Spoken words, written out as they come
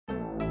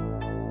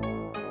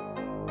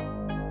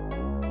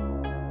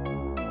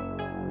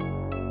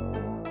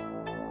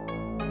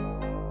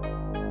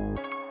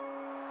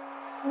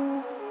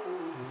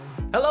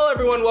Hello,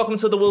 everyone. Welcome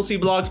to the We'll See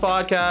Blogs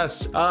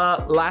podcast.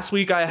 Last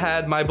week I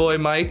had my boy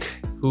Mike,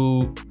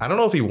 who I don't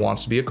know if he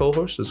wants to be a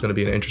co-host. It's going to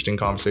be an interesting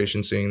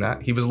conversation seeing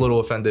that. He was a little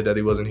offended that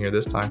he wasn't here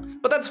this time,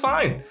 but that's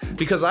fine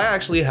because I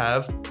actually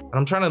have, and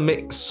I'm trying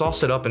to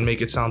sauce it up and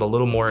make it sound a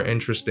little more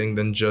interesting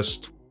than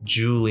just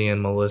Julie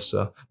and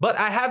Melissa. But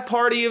I have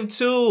party of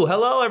two.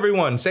 Hello,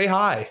 everyone. Say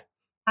hi.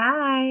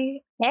 Hi.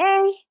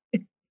 Hey.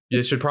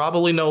 You should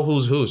probably know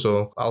who's who,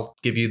 so I'll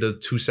give you the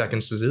 2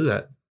 seconds to do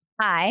that.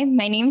 Hi,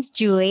 my name's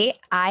Julie.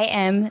 I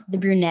am the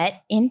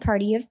brunette in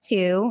Party of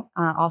Two,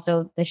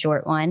 also the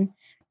short one.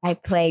 I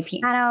play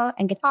piano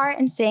and guitar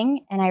and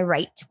sing, and I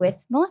write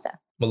with Melissa.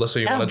 Melissa,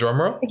 you want a drum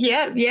roll?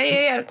 Yeah,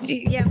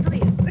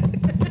 please.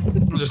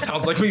 It just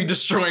sounds like me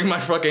destroying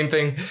my fucking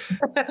thing.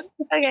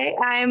 Okay,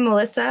 I'm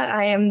Melissa.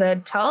 I am the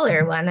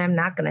taller one. I'm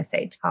not going to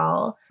say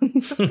tall,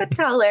 but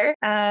taller.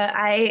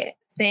 I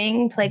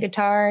sing, play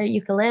guitar,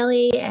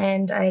 ukulele,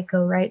 and I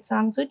go write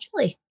songs with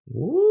Julie.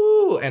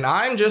 Ooh, and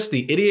I'm just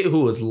the idiot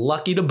who was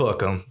lucky to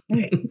book him.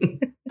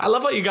 I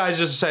love how you guys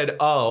just said,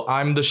 oh,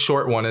 I'm the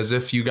short one, as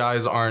if you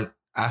guys aren't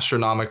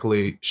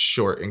astronomically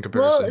short in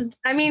comparison. Well,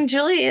 I mean,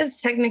 Julie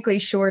is technically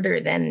shorter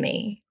than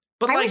me.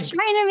 But I was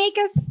trying to make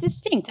us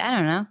distinct. I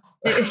don't know.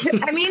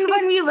 I mean,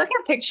 when you look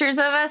at pictures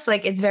of us,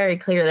 like, it's very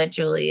clear that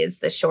Julie is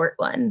the short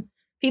one.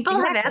 People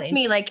have asked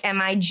me, like, am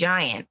I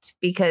giant?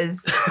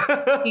 Because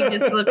she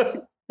just looks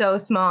so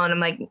small. And I'm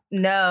like,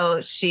 no,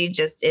 she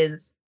just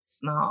is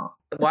small.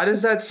 Why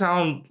does that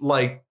sound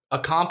like a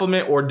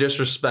compliment or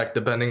disrespect,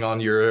 depending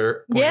on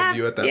your point of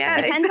view at that point?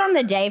 It depends on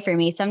the day for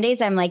me. Some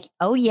days I'm like,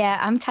 oh yeah,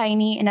 I'm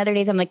tiny. And other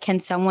days I'm like, can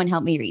someone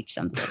help me reach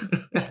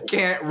something? I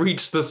can't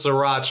reach the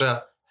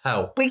sriracha.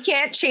 Help. We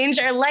can't change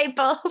our light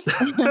bulb.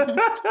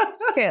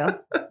 It's true.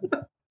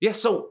 Yeah,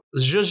 so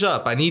zhuzh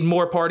up. I need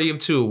more party of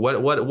two.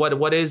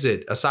 What is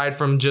it aside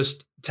from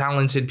just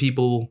talented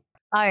people?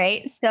 All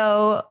right,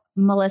 so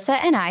Melissa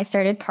and I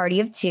started Party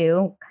of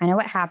Two. Kind of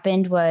what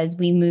happened was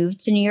we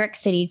moved to New York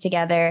City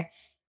together,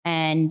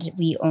 and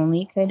we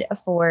only could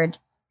afford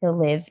to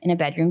live in a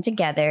bedroom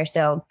together.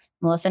 So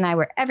Melissa and I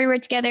were everywhere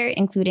together,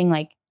 including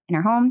like in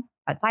our home,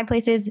 outside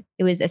places.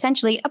 It was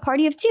essentially a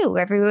party of two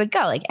wherever we would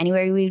go. Like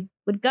anywhere we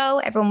would go,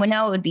 everyone would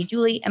know it would be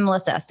Julie and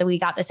Melissa. So we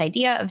got this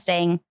idea of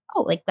saying,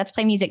 oh, like let's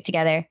play music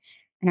together.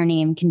 And our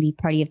name can be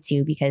Party of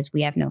Two because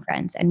we have no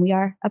friends and we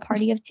are a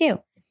party of two.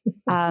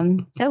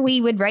 So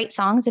we would write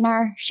songs in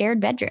our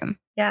shared bedroom.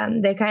 Yeah,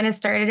 they kind of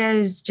started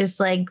as just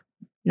like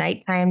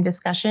nighttime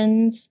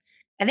discussions.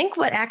 I think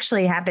what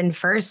actually happened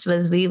first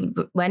was we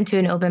went to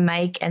an open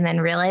mic and then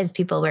realized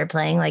people were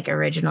playing like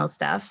original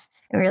stuff.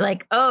 And we were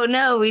like, oh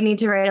no, we need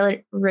to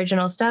write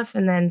original stuff.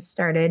 And then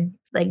started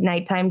like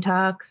nighttime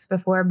talks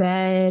before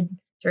bed,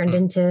 turned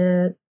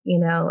into,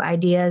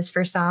 ideas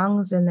for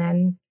songs. And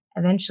then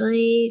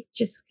eventually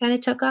just kind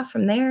of took off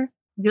from there.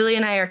 Julie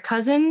and I are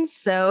cousins,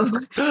 so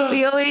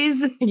we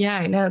always,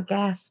 I know,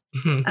 gasp.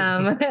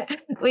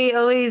 We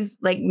always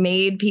like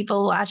made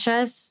people watch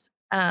us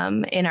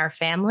in our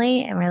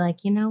family. And we're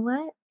like, you know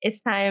what? It's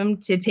time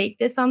to take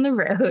this on the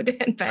road.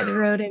 And by the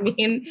road, I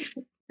mean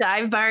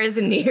dive bars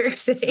in New York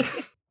City.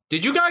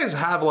 Did you guys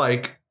have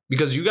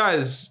because you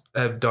guys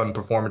have done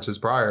performances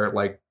prior,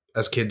 like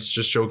as kids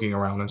just joking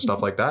around and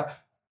stuff like that.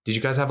 Did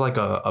you guys have like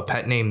a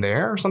pet name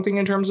there or something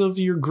in terms of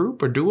your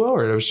group or duo?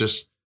 Or it was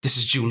just, this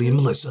is Julie and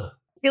Melissa?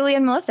 Julie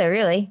and Melissa,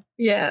 really?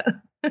 Yeah.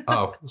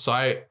 Oh, so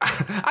I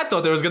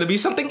thought there was going to be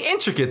something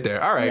intricate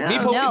there. All right.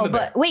 No,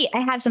 but wait, I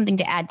have something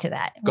to add to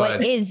that.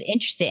 What is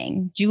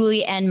interesting,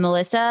 Julie and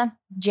Melissa,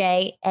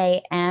 Jam.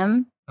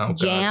 Oh,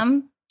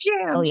 Jam.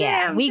 Oh,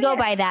 yeah. Jam, we go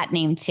by that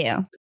name,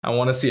 too. I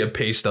want to see a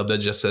pay stub that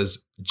just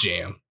says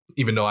Jam,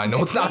 even though I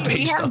know it's not a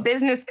pay stub. We have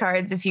business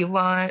cards if you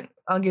want.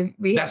 I'll give.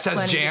 That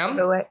says Jam?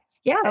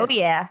 Yeah. Oh,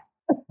 yeah.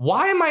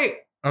 Why am I?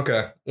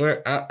 Okay.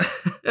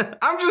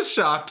 I'm just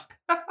shocked.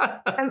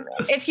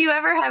 If you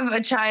ever have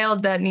a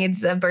child that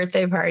needs a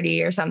birthday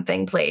party or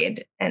something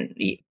played, and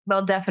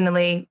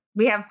definitely,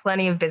 we have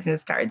plenty of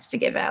business cards to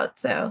give out.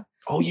 So.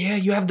 Oh yeah,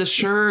 you have the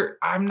shirt.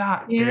 I'm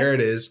not. Yeah. There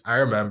it is. I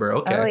remember.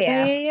 Okay. Oh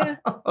yeah.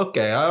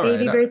 Okay. All right.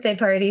 Baby birthday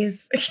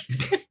parties.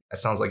 That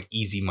sounds like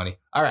easy money.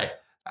 All right.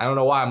 I don't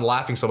know why I'm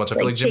laughing so much. I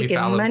feel like Jimmy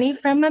Fallon. Money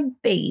from a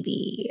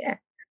baby.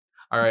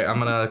 All right. I'm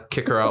gonna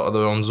kick her out of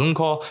their own Zoom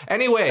call.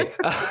 Anyway.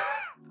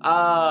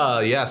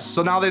 Yes.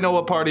 So now they know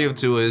what Party of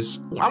Two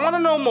is. I want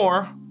to know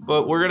more,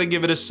 but we're going to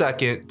give it a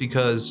second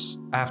because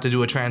I have to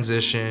do a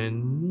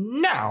transition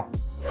now.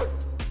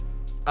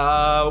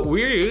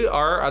 We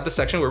are at the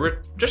section where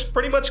we're just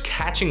pretty much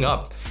catching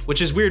up,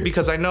 which is weird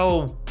because I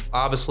know,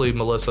 obviously,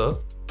 Melissa,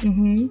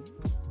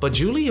 but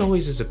Julie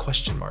always is a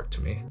question mark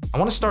to me. I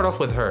want to start off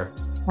with her.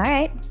 All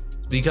right.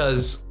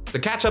 Because the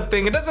catch up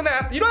thing, you don't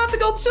have to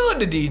go too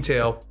into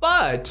detail,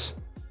 but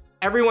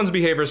everyone's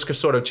behaviors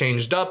sort of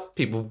changed up.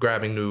 People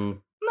grabbing new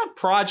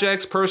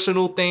projects,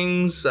 personal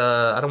things.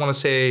 I don't want to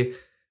say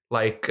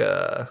like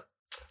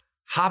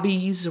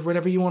hobbies or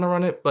whatever you want to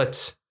run it,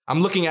 but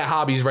I'm looking at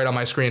hobbies right on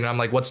my screen and I'm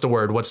like, what's the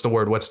word? What's the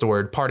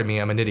word? Pardon me,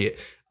 I'm an idiot.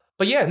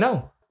 But yeah,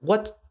 no.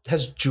 What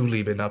has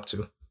Julie been up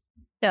to?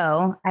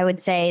 So I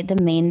would say the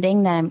main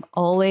thing that I'm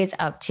always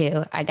up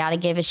to, I got to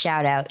give a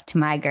shout out to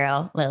my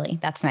girl, Lily.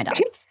 That's my dog.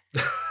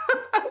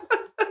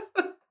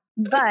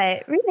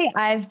 But really,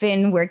 I've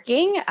been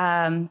working.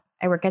 I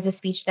work as a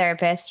speech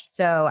therapist.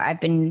 So I've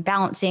been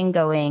balancing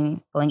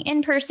going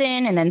in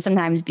person and then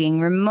sometimes being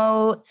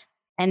remote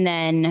and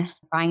then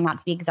trying not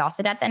to be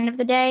exhausted at the end of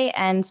the day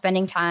and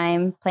spending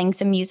time playing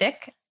some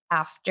music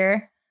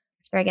after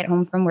I get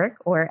home from work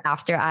or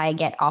after I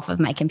get off of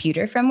my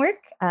computer from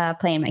work,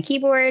 playing my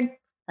keyboard,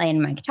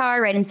 playing my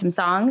guitar, writing some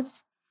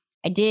songs.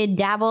 I did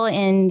dabble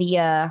in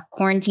the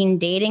quarantine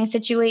dating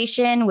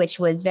situation, which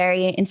was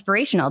very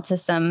inspirational to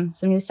some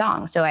new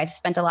songs. So I've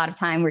spent a lot of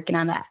time working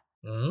on that.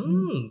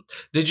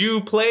 Did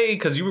you play,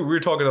 because we were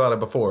talking about it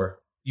before,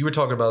 you were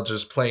talking about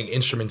just playing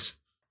instruments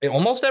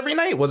almost every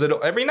night? Was it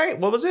every night?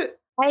 What was it?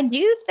 I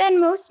do spend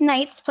most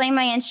nights playing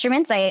my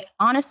instruments. I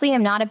honestly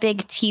am not a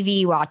big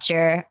TV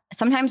watcher.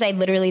 Sometimes I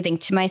literally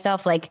think to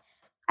myself, like,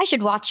 I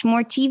should watch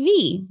more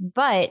TV,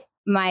 but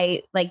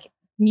my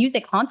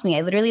music haunts me.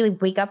 I literally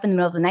wake up in the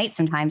middle of the night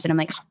sometimes and I'm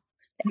like,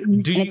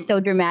 it's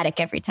so dramatic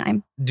every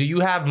time. Do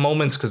you have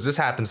moments, because this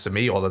happens to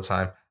me all the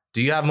time,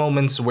 do you have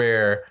moments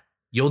where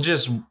you'll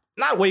just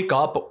not wake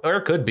up, or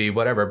it could be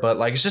whatever, but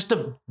like it's just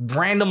a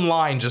random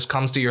line just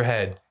comes to your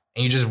head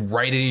and you just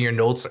write it in your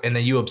notes and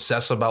then you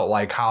obsess about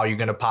like how you're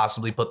going to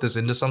possibly put this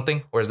into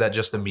something? Or is that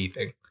just a me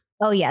thing?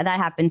 Oh yeah, that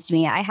happens to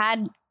me. I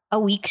had a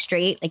week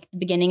straight, like the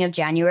beginning of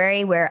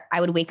January, where I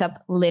would wake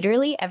up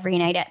literally every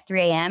night at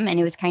 3 a.m. and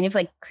it was kind of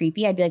like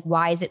creepy. I'd be like,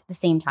 why is it the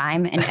same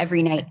time? And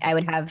every night I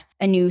would have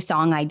a new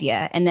song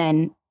idea. And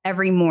then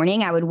every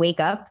morning I would wake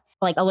up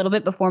like a little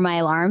bit before my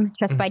alarm,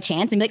 just by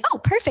chance, and be like, oh,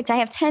 perfect. I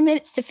have 10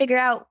 minutes to figure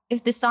out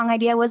if this song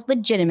idea was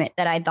legitimate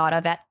that I thought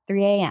of at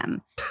 3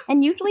 a.m.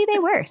 And usually they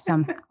were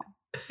somehow.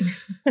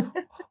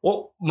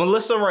 Well,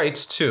 Melissa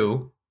writes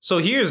too. So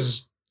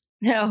here's...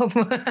 No.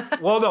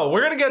 Well, no,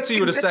 we're going to get to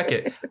you in a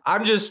second.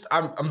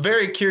 I'm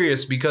very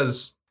curious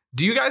because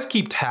do you guys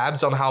keep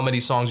tabs on how many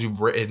songs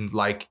you've written,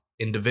 like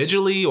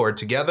individually or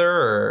together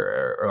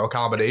or a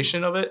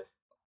combination of it?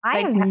 I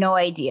have no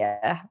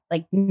idea.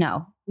 Like,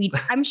 no.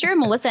 I'm sure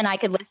Melissa and I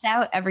could list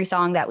out every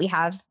song that we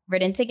have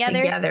written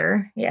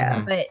together. Yeah.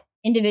 Mm-hmm. But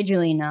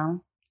individually,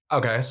 no.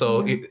 Okay,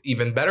 so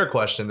even better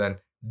question then.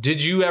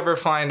 Did you ever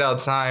find out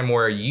time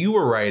where you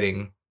were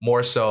writing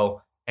more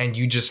so and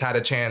you just had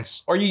a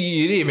chance, or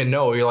you didn't even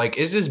know, you're like,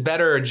 is this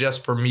better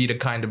just for me to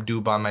kind of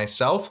do by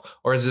myself?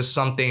 Or is this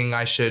something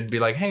I should be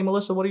like, hey,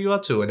 Melissa, what are you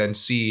up to? And then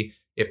see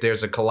if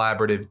there's a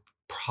collaborative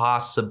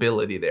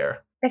possibility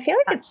there. I feel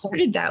like it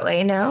started that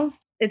way, no?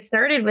 It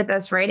started with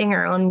us writing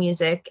our own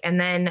music.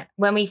 And then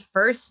when we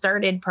first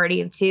started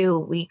Party of Two,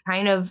 we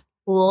kind of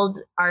pooled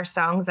our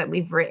songs that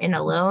we've written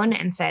alone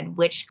and said,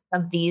 which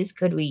of these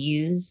could we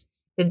use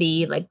to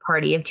be like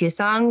Party of Two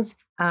songs?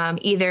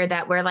 Either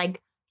that we're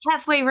like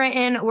halfway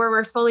written or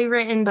we're fully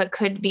written, but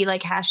could be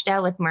like hashed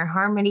out with more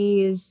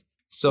harmonies.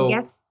 So, go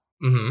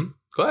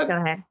ahead. Go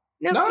ahead.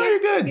 No, you're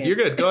good. You're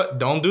good. Go ahead.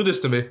 Don't do this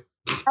to me.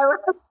 I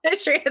lost my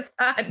train of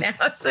thought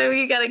now, so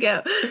you gotta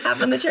go.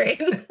 Hop on the train.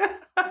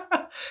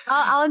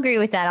 I'll agree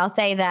with that. I'll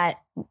say that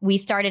we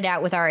started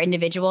out with our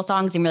individual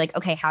songs and we're like,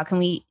 okay, how can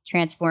we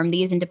transform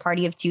these into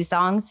Party of Two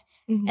songs?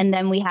 Mm-hmm. And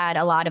then we had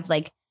a lot of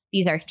like,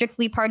 these are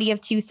strictly Party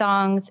of Two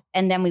songs.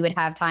 And then we would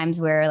have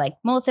times where like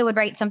Melissa would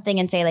write something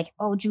and say like,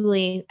 oh,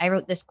 Julie, I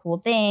wrote this cool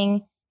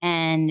thing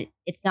and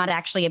it's not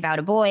actually about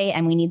a boy.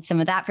 And we need some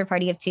of that for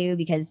Party of Two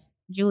because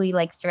Julie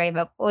likes to write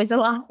about boys a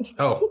lot.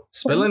 Oh,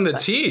 spilling the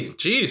tea.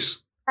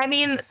 Jeez. I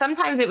mean,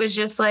 sometimes it was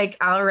just like,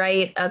 I'll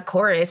write a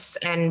chorus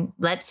and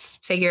let's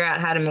figure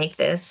out how to make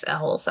this a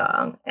whole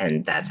song.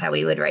 And that's how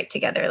we would write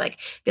together. Like,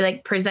 be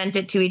like, present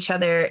it to each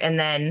other and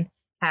then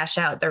hash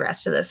out the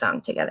rest of the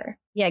song together.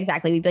 Yeah,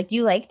 exactly. We'd be like, do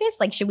you like this?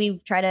 Like, should we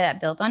try to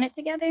build on it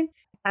together?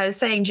 I was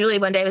saying, Julie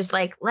one day was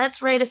like,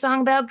 let's write a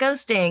song about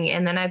ghosting.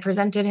 And then I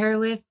presented her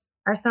with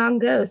our song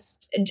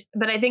Ghost.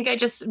 But I think I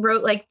just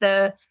wrote like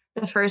the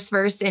first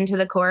verse into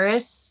the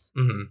chorus.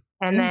 Mm-hmm.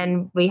 And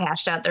then we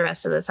hashed out the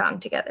rest of the song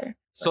together.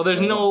 So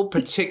there's no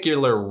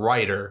particular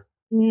writer.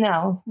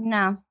 No.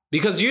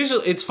 Because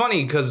usually it's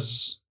funny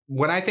because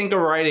when I think of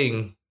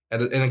writing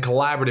in a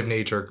collaborative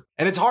nature,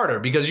 and it's harder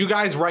because you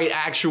guys write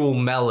actual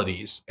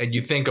melodies and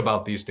you think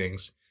about these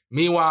things.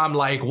 Meanwhile, I'm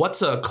like,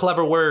 what's a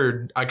clever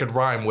word I could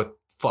rhyme with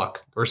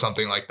fuck or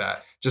something like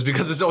that? Just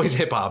because it's always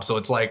hip hop. So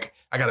it's like,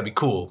 I gotta be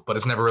cool, but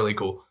it's never really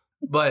cool.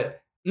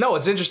 But no,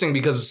 it's interesting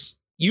because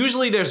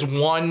usually there's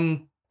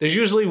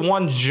usually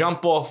one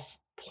jump off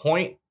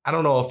point. I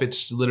don't know if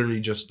it's literally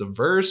just the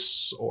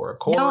verse or a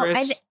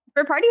chorus. No,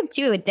 for Party of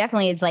Two, it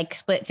definitely is like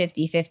split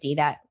 50-50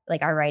 that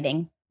like our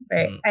writing.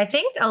 Right. I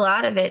think a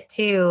lot of it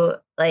too,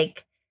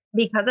 like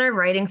because our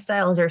writing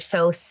styles are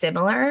so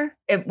similar,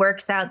 it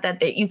works out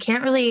that you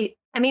can't really,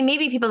 I mean,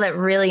 maybe people that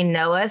really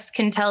know us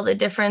can tell the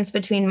difference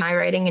between my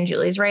writing and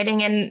Julie's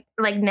writing. And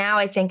like now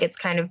I think it's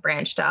kind of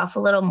branched off a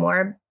little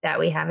more that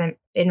we haven't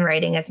been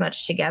writing as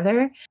much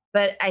together.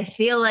 But I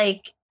feel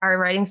like our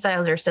writing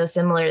styles are so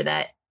similar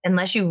that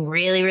unless you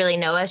really, really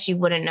know us, you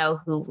wouldn't know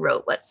who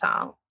wrote what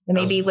song.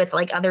 Maybe with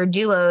like other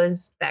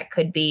duos, it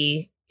could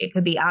be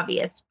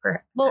obvious.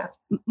 Well,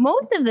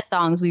 most of the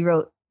songs we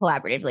wrote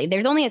collaboratively.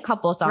 There's only a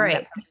couple songs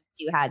that Party of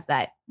Two has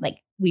that like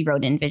we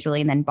wrote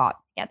individually and then bought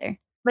together.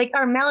 Like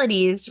our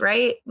melodies,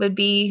 right, would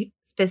be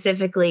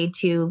specifically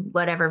to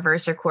whatever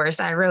verse or chorus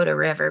I wrote or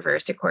whatever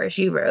verse or chorus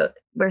you wrote.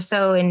 We're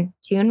so in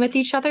tune with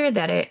each other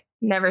that it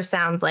never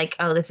sounds like,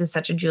 oh, this is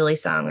such a Julie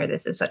song or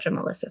this is such a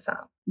Melissa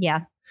song.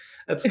 Yeah.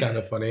 That's kind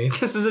of funny.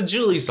 This is a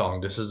Julie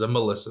song. This is a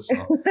Melissa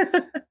song.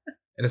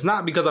 And it's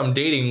not because I'm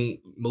dating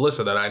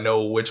Melissa that I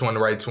know which one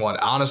writes one.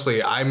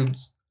 Honestly,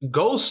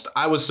 Ghost,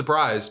 I was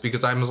surprised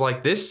because I was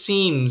like, this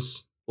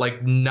seems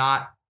like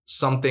not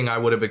something I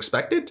would have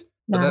expected.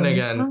 But then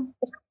again,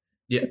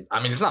 yeah,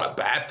 I mean, it's not a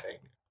bad thing.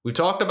 We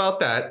talked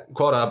about that,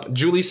 caught up.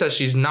 Julie says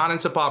she's not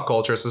into pop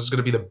culture, so this is going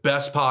to be the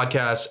best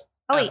podcast.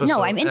 Oh, wait,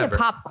 no, I'm into ever.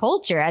 pop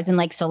culture, as in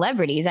like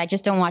celebrities. I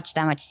just don't watch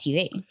that much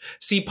TV.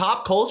 See,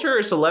 pop culture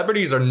or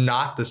celebrities are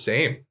not the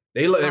same.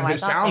 They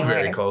sound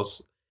very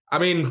close. I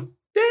mean,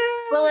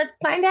 well, let's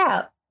find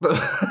out.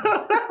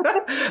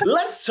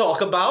 Let's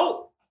talk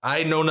about.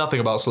 I know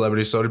nothing about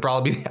celebrities, so it'd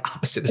probably be the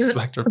opposite of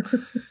spectrum.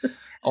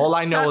 All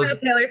I know is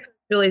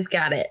Julie's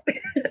got it.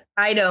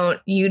 I don't,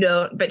 you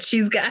don't, but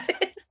she's got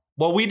it.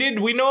 Well,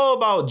 we know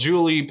about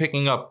Julie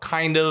picking up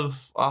kind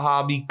of a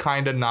hobby,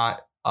 kind of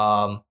not.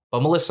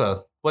 But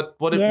Melissa, what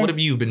have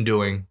you been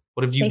doing?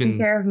 What have you taking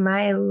care of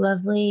my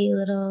lovely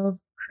little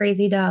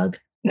crazy dog.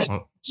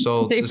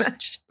 So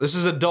this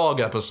is a dog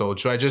episode.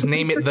 Should I just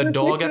name it the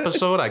dog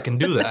episode? I can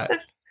do that.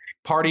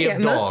 Party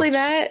of dogs. Mostly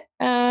that.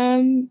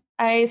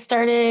 I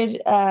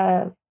started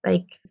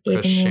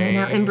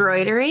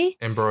embroidery.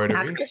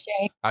 Not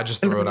crochet. I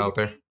just threw it out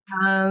there.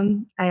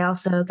 I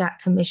also got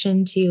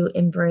commissioned to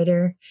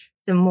embroider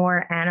some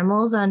more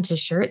animals onto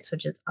shirts,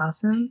 which is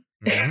awesome.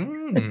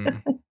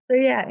 So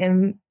yeah,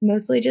 I'm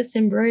mostly just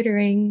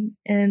embroidering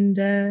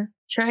and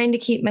trying to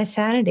keep my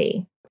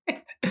sanity.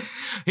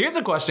 Here's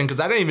a question, because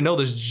I didn't even know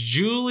this.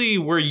 Julie,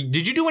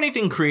 did you do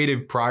anything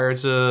creative prior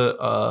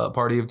to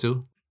Party of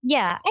Two?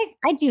 Yeah,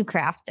 I do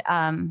craft.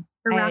 For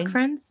rock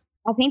friends?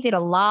 I painted a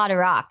lot of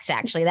rocks,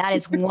 actually. That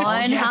is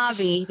one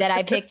hobby that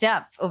I picked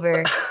up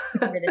over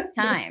this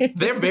time.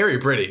 They're very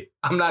pretty.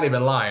 I'm not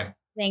even lying.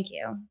 Thank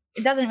you.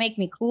 It doesn't make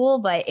me cool,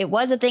 but it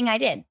was a thing I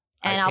did.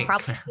 And I'll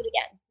probably do it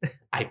again.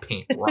 I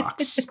paint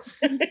rocks.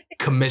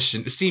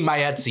 Commission. See my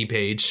Etsy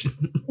page.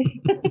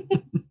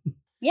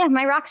 Yeah,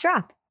 my rocks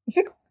rock.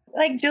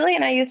 Like Julie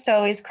and I used to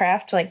always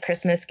craft like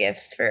Christmas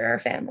gifts for our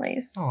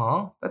families.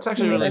 Oh, that's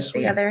actually really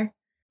sweet. Together.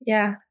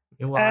 Yeah.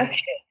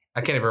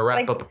 I can't even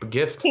wrap up a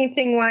gift.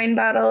 Painting wine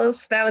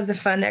bottles. That was a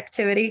fun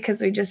activity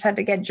because we just had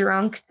to get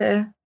drunk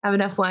to have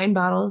enough wine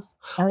bottles.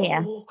 Oh,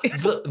 yeah.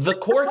 The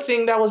cork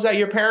thing that was at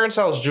your parents'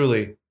 house,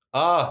 Julie.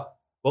 What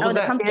was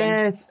that? Pumpkin.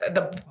 Yes.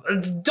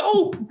 It's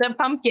dope. The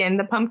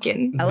pumpkin.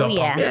 Oh,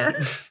 yeah.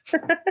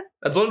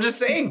 That's what I'm just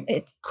saying.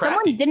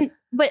 Someone didn't,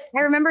 but I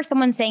remember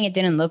someone saying it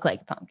didn't look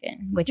like a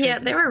pumpkin, which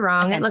was they were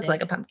wrong. offensive. It looked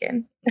like a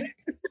pumpkin. But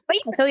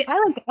yeah, so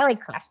I like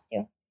crafts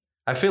too.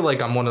 I feel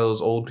like I'm one of those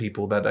old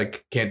people that I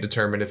can't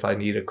determine if I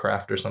need a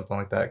craft or something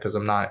like that because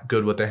I'm not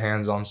good with the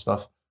hands-on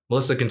stuff.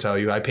 Melissa can tell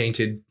you I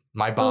painted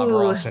my Bob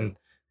Ross and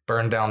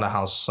burned down the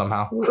house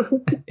somehow.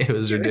 It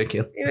was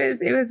ridiculous.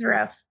 It was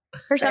rough.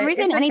 For some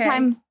reason,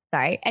 anytime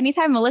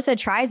Melissa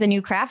tries a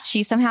new craft,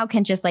 she somehow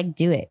can just like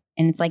do it.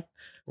 And it's like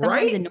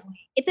sometimes annoying.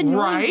 It's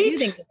annoying to do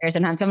things with her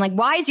sometimes. I'm like,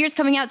 why is yours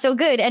coming out so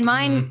good? And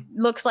mine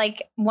looks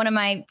like one of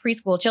my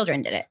preschool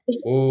children did it.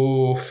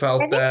 Oh,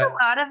 felt that. I think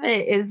a lot of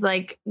it is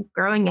like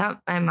growing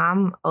up, my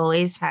mom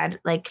always had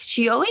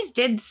she always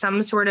did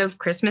some sort of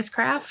Christmas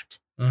craft.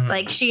 Mm-hmm.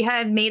 Like she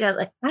had made I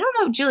don't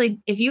know, Julie,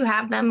 if you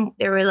have them,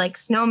 there were like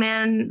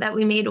snowmen that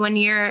we made one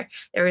year.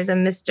 There was a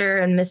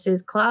Mr. and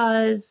Mrs.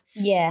 Claus.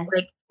 Yeah.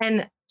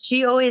 And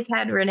she always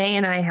had Renee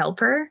and I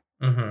help her.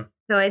 Mm-hmm.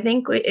 So I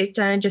think it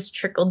kind of just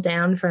trickled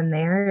down from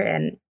there.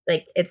 And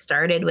it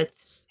started with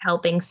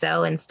helping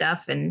sew and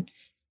stuff and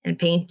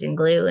paint and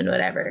glue and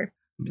whatever.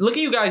 Look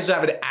at you guys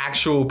having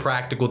actual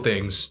practical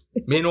things.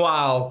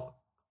 Meanwhile,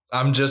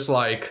 I'm just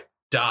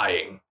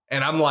dying.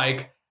 And I'm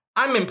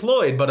I'm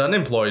employed, but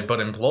unemployed, but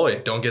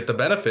employed. Don't get the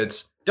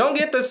benefits. Don't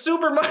get the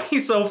super money.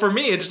 So for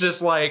me, it's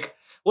just what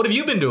have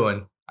you been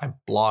doing? I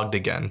blogged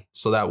again.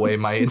 So that way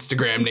my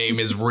Instagram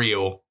name is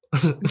real.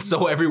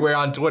 So everywhere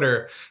on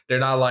Twitter, they're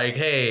not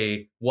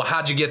hey, well,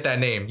 how'd you get that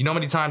name? You know how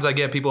many times I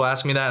get people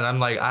asking me that? And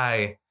I'm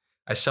I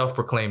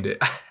self-proclaimed it.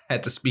 I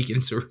had to speak it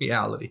into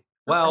reality.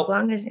 Well, as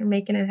long as you're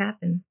making it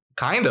happen.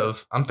 Kind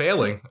of. I'm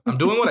failing. I'm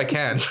doing what I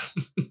can.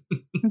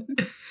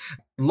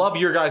 Love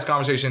your guys'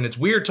 conversation. It's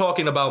weird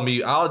talking about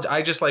me.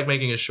 I just like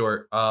making it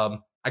short. I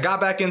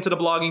got back into the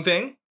blogging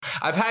thing.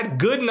 I've had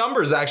good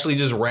numbers actually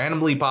just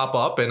randomly pop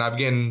up, and I've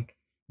getting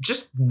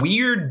just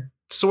weird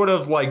sort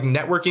of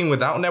networking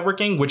without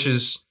networking, which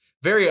is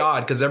very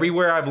odd because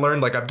everywhere I've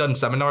learned, I've done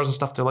seminars and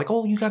stuff, they're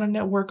oh, you got to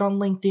network on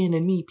LinkedIn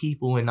and meet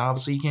people. And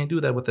obviously you can't do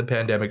that with the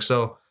pandemic.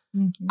 So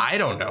I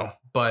don't know,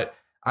 but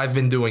I've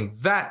been doing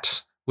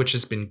that. which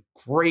has been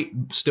great.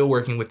 Still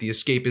working with the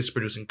escapists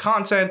producing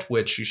content,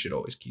 which you should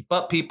always keep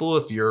up, people.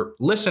 If you're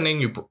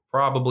listening, you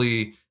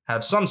probably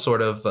have some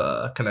sort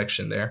of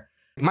connection there.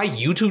 My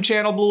YouTube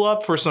channel blew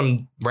up for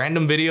some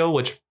random video,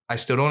 which I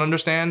still don't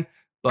understand.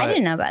 But I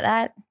didn't know about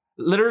that.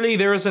 Literally,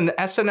 there is an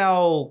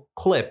SNL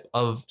clip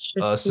of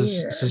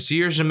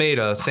Cecile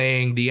Jameda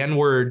saying the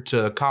N-word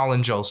to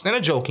Colin Jost in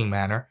a joking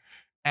manner.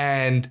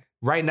 And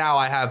right now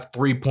I have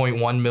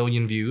 3.1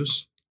 million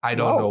views. I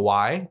don't know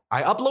why.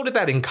 I uploaded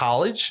that in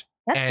college.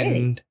 That's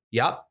crazy.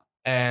 Yep.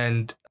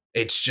 And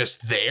it's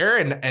just there.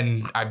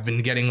 And I've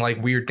been getting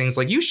like weird things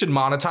like, you should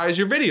monetize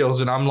your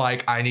videos. And I'm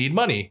like, I need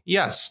money.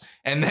 Yes.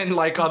 And then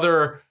like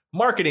other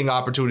marketing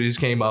opportunities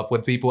came up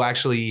with people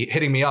actually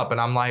hitting me up.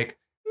 And I'm like,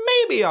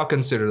 maybe I'll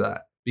consider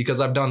that, because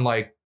I've done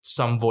like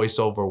some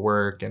voiceover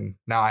work and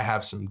now I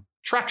have some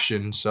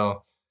traction.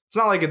 So it's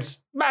not like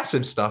it's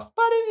massive stuff,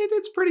 but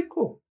it's pretty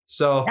cool.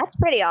 So that's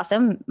pretty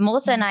awesome.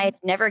 Melissa and I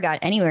never got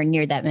anywhere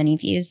near that many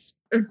views.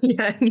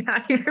 Yeah,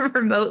 not even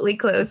remotely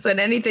close. And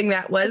anything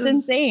that was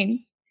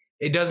insane.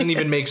 It doesn't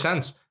even make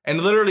sense. And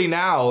literally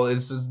now,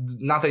 it's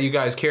not that you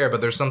guys care,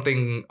 but there's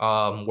something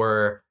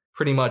where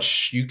pretty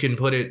much you can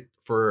put it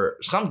for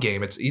some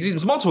game. It's easy.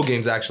 It's multiple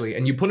games actually.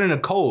 And you put in a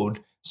code.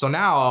 So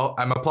now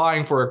I'm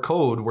applying for a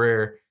code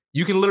where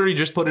you can literally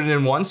just put it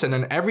in once. And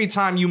then every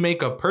time you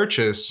make a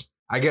purchase,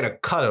 I get a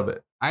cut of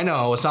it. I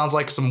know it sounds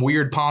like some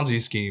weird Ponzi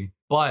scheme,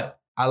 but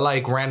I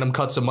like random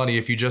cuts of money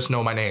if you just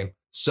know my name.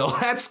 So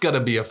that's going to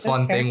be a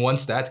fun thing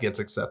once that gets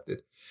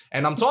accepted.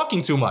 And I'm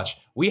talking too much.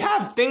 We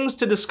have things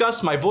to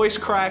discuss. My voice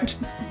cracked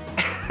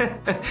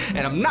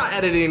and I'm not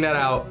editing that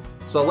out.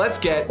 So let's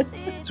get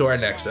to our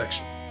next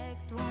section.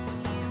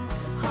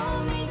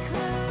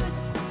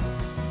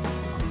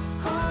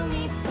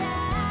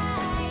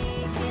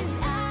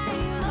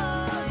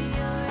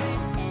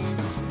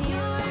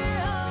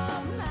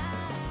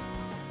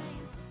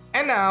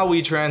 And now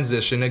we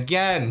transition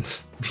again,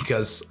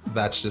 because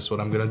that's just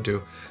what I'm going to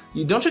do.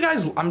 Don't you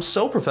guys, I'm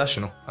so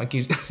professional. Like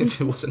if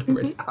it wasn't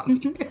already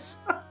obvious.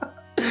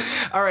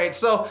 All right,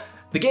 so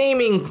the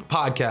gaming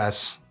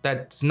podcast,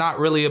 that's not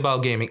really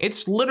about gaming.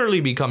 It's literally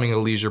becoming a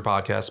leisure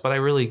podcast, but I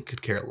really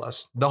could care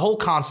less. The whole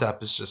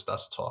concept is just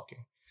us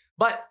talking.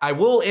 But I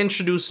will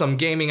introduce some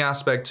gaming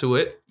aspect to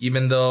it,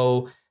 even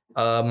though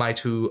my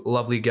two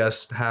lovely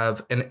guests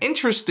have an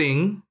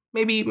interesting,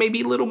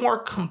 maybe a little more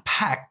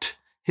compact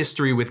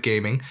history with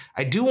gaming.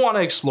 I do want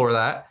to explore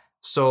that.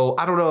 So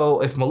I don't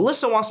know if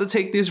Melissa wants to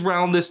take this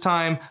round this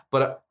time,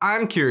 but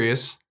I'm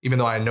curious, even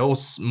though I know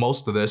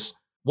most of this,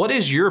 what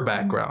is your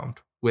background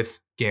with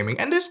gaming?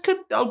 And this could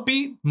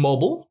be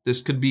mobile. This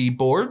could be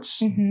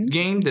boards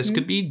game. This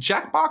could be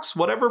Jackbox,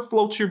 whatever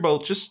floats your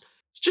boat. Just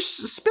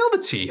spill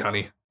the tea,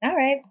 honey. All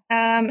right.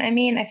 I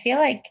mean, I feel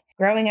like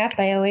growing up,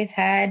 I always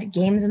had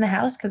games in the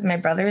house because my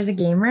brother is a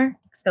gamer.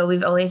 So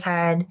we've always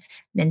had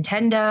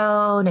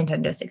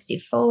Nintendo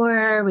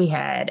 64, we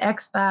had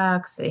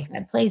Xbox, we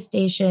had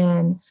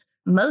PlayStation.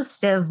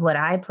 Most of what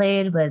I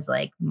played was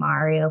like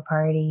Mario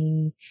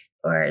Party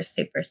or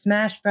Super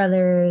Smash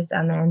Brothers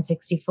on the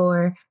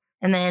N64.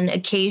 And then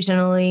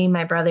occasionally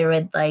my brother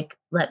would like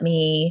let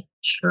me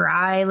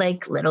try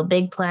like Little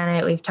Big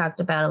Planet. We've talked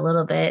about a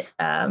little bit,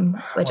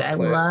 which I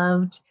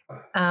loved.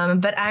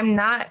 But I'm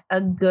not a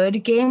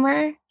good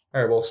gamer. All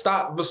right, well,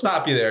 stop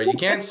you there. You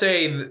can't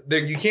say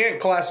that, you can't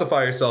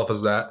classify yourself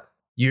as that.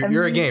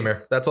 You're a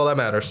gamer. That's all that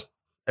matters.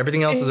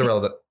 Everything else is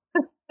irrelevant.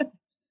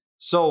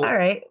 So, all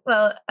right.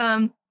 Well,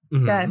 go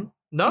ahead.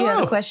 No, you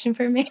have a question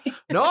for me?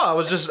 No, I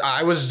was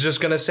just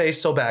gonna say.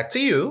 So back to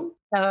you.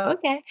 Oh,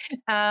 okay.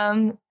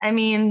 I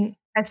mean,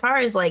 as far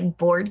as like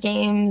board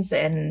games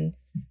and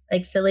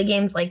like silly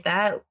games like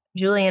that,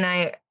 Julie and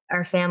I,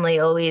 our family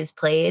always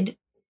played,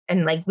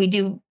 and like we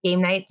do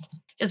game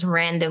nights. Just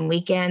random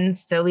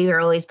weekends. So we were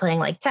always playing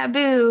like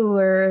Taboo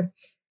or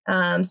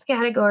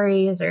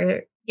categories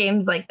or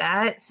games like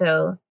that.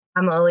 So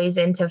I'm always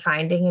into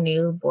finding a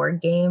new board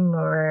game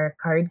or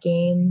card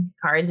game.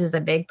 Cards is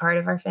a big part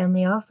of our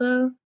family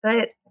also.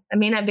 But I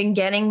mean, I've been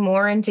getting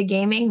more into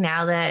gaming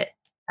now that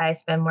I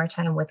spend more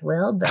time with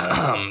Will.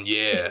 But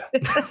yeah.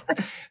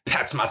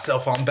 Pats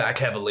myself on back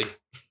heavily.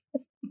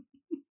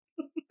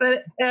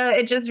 But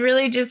it just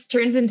really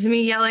turns into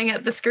me yelling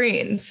at the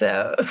screen.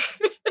 So...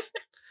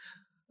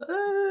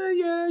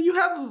 Yeah, you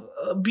have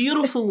a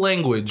beautiful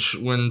language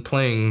when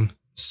playing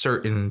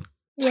certain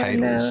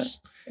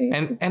titles.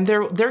 And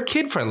they're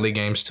kid-friendly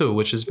games too,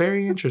 which is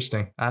very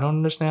interesting. I don't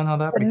understand how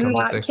that becomes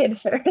a thing.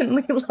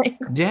 Kid-friendly language.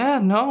 Yeah,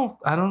 no,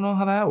 I don't know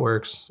how that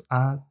works.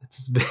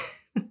 It's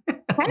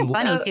kind of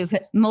funny too,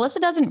 because Melissa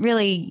doesn't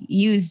really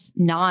use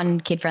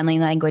non-kid-friendly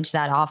language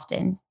that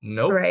often.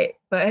 Nope. Right,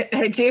 but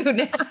I do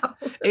now.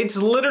 It's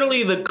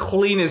literally the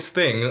cleanest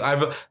thing.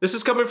 This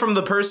is coming from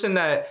the person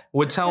that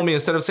would tell me,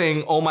 instead of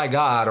saying "oh my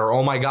god" or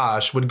 "oh my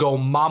gosh," would go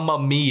 "mamma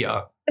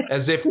mia,"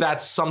 as if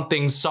that's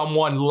something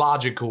someone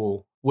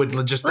logical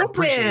would just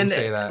appreciate and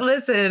say that.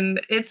 Listen,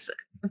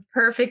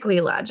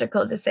 perfectly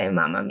logical to say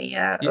Mamma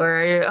Mia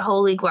or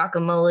holy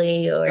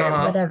guacamole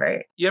or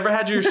whatever. You ever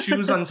had your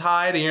shoes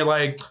untied and you're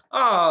like,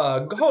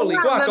 holy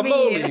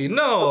guacamole,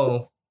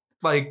 no.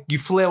 Like you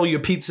flail your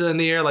pizza in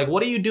the air. Like,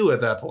 what do you do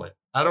at that point?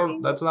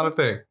 That's not a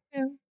thing.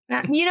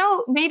 You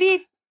know,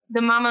 maybe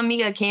the Mamma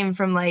Mia came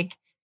from like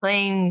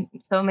playing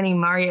so many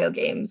Mario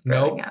games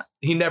growing up.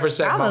 He never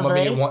said Mamma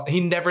Mia. He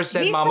never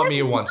said Mamma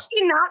Mia once. Did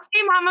he not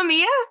say Mamma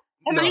Mia?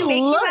 Am I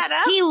making that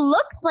up? He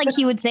looks like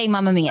he would say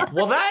Mamma Mia.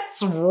 Well,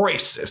 that's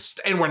racist,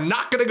 and we're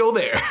not going to go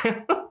there.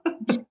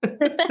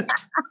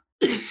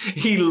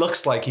 He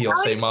looks like he'll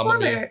say Mamma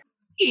Mia.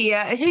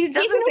 Yeah, he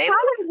doesn't say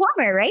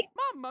Plumber, right?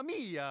 Mamma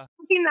Mia.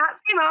 Does he not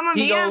say Mamma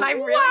Mia? He goes, I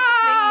really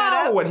just making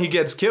that up. When he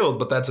gets killed,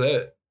 but that's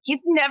it. He's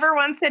never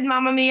once said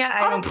Mamma Mia.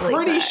 I'm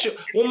pretty sure.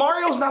 Well,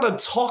 Mario's not a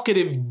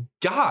talkative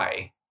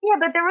guy. Yeah,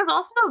 but there was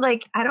also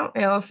like, I don't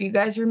know if you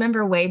guys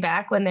remember way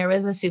back when there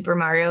was a Super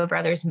Mario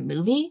Brothers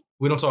movie.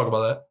 We don't talk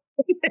about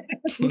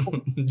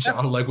that.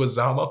 John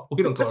Leguizamo.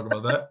 We don't talk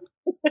about that.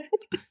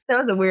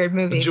 That was a weird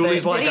movie.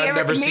 Julie's like, I've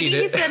never seen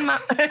it.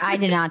 I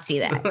did not see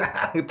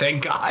that.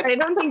 Thank God. I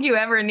don't think you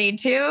ever need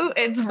to.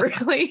 It's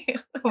really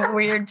a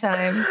weird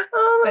time.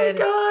 Oh my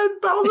God.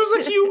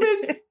 Bowser's a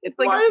human. It's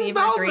like Why a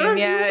fever dream.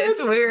 Yeah,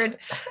 it's weird.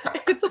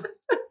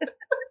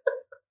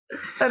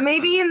 But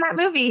maybe in that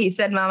movie he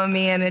said Mamma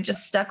Mia and it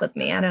just stuck with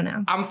me. I don't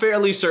know. I'm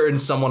fairly certain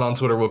someone on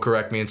Twitter will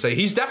correct me and say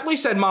he's definitely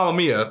said Mamma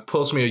Mia.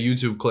 Post me a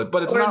YouTube clip,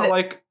 but it's not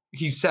like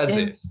he says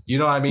it. You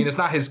know what I mean? It's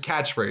not his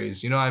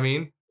catchphrase. You know what I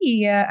mean?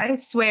 Yeah, I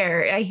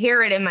swear. I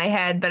hear it in my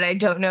head, but I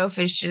don't know if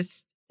it's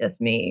just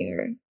me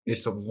or...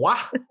 It's a wah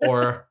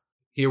or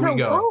here we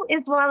go. Who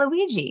is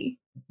Waluigi?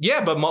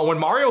 Yeah, but when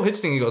Mario hits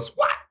thing, he goes,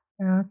 what?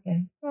 Oh,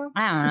 okay. Well,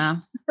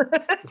 I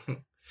don't know.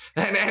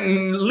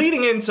 and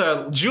leading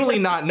into Julie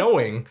not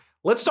knowing,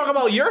 let's talk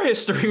about your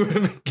history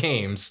with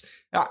games.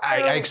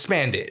 I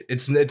expand it.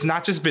 It's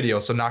not just video,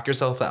 so knock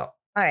yourself out.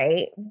 All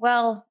right.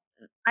 Well,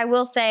 I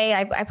will say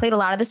I played a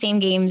lot of the same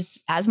games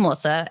as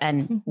Melissa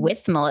and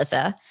with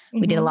Melissa.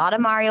 We did a lot of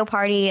Mario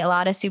Party, a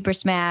lot of Super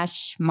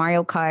Smash,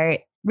 Mario Kart,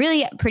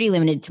 really pretty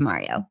limited to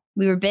Mario.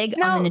 We were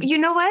big on the... You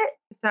know what?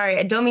 Sorry,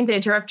 I don't mean to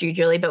interrupt you,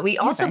 Julie, but we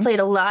also played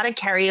a lot of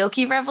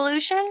Karaoke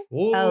Revolution.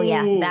 Ooh. Oh,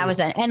 yeah. That was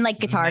it. And like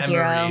Guitar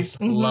Memories.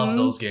 Hero. Love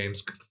those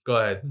games. Go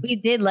ahead. We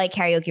did like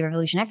Karaoke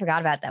Revolution. I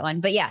forgot about that one.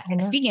 But yeah,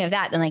 speaking of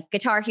that, then like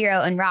Guitar Hero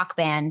and Rock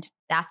Band,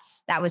 that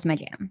was my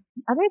jam.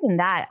 Other than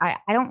that,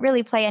 I don't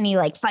really play any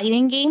like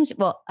fighting games.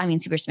 Well, I mean,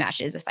 Super Smash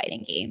is a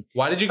fighting game.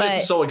 Why did you get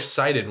so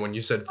excited when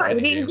you said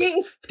fighting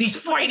games? These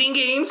fighting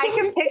games? I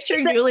can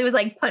picture Julie was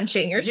like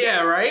punching or something.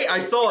 Yeah, right? I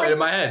saw it in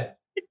my head.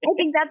 I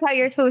think that's how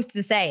you're supposed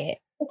to say it.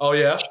 Oh,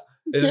 yeah?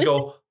 They just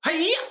go,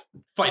 hey,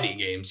 fighting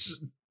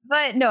games.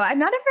 But no, I'm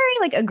not a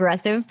very like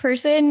aggressive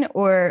person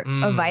or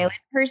a violent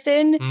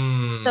person.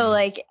 So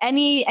like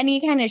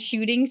any kind of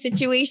shooting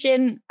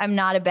situation, I'm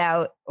not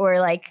about, or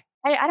like,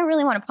 I don't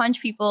really want to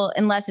punch people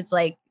unless it's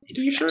like.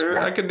 Are you sure?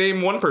 I can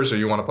name one person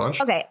you want to punch.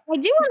 Okay. I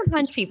do want to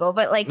punch people,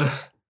 but like,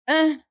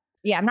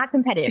 yeah, I'm not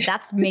competitive.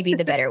 That's maybe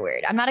the better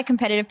word. I'm not a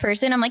competitive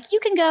person. I'm like, you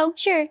can go.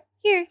 Sure.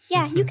 Here.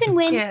 Yeah, you can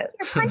win. Yeah.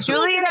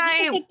 Julie and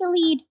I take the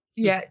lead.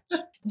 Yeah.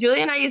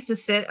 Julie and I used to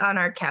sit on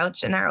our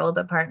couch in our old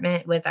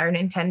apartment with our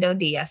Nintendo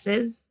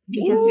DSs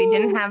because we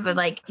didn't have a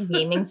like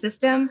gaming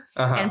system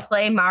and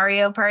play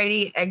Mario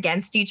Party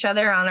against each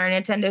other on our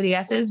Nintendo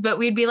DSs. But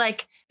we'd be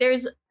like,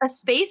 there's a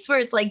space where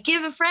it's like,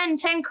 give a friend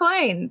 10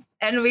 coins.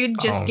 And we'd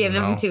just give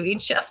them to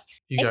each other.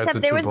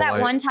 Except there was that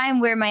one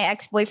time where my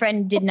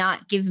ex-boyfriend did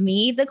not give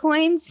me the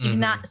coins. He did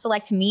not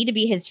select me to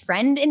be his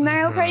friend in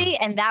Mario Party.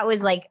 And that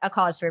was like a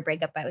cause for a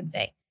breakup, I would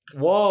say.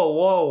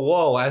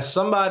 Whoa. As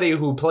somebody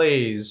who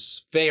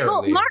plays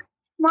fairly. Well,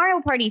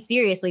 Mario Party,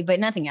 seriously, but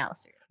nothing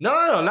else.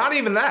 No, not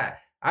even that.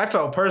 I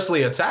felt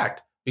personally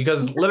attacked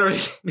because literally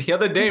the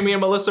other day, me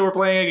and Melissa were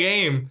playing a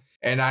game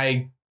and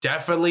I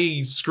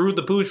definitely screwed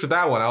the pooch for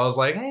that one. I was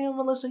like, hey,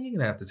 Melissa, you're going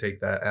to have to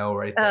take that L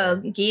right there. Oh,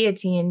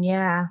 guillotine.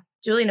 Yeah.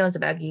 Julie knows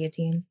about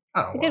guillotine.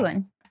 Oh, good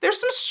one. There's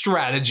some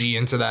strategy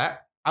into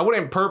that. I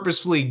wouldn't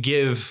purposefully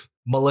give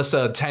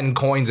Melissa 10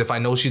 coins if I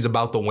know she's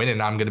about to win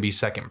and I'm going to be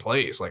second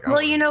place. Like,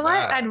 well, you know what?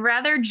 I'd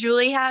rather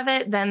Julie have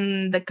it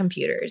than the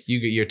computers.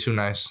 You're too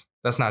nice.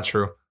 That's not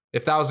true.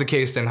 If that was the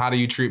case, then how do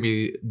you treat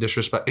me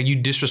You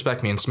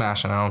disrespect me in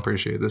Smash, and I don't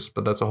appreciate this,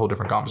 but that's a whole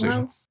different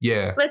conversation. Well,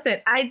 yeah. Listen,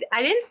 I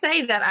didn't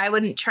say that I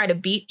wouldn't try to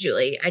beat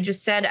Julie. I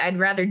just said I'd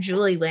rather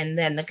Julie win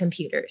than the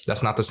computers.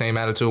 That's not the same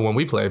attitude when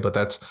we play, but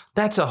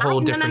that's a whole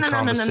different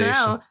conversation.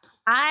 No.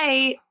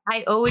 I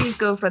always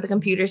go for the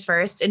computers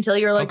first until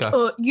you're like,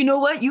 oh, you know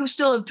what? You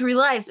still have 3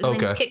 lives, and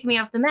then you kick me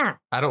off the map.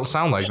 I don't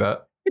sound like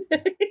that.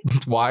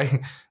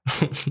 Why?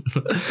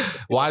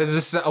 Why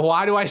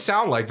do I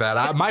sound like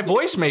that? My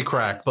voice may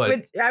crack, but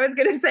I was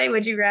gonna say,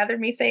 would you rather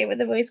me say it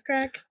with a voice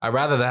crack? I'd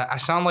rather that. I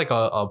sound like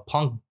a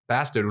punk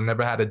bastard who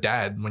never had a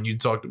dad when you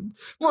talk to.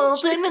 Well,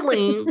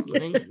 technically,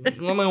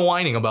 what am I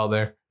whining about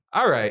there?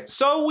 All right,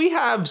 so we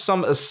have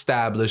some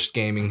established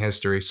gaming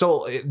history.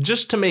 So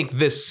just to make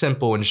this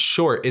simple and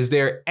short, is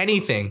there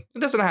anything? It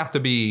doesn't have to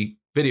be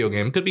video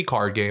game. It could be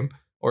card game,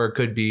 or it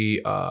could be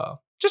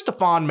just a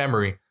fond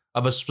memory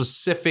of a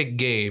specific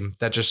game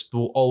that just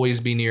will always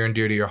be near and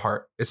dear to your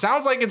heart? It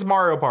sounds like it's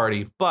Mario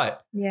Party,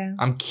 but Yeah.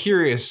 I'm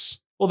curious.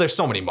 Well, there's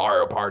so many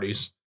Mario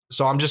Parties.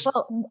 So I'm just...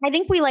 Well, I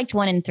think we liked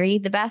 1 and 3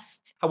 the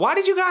best. Why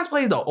did you guys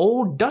play the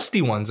old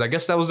dusty ones? I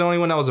guess that was the only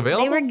one that was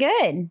available. They were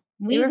good.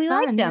 We were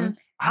liked fun, them.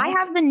 yeah. I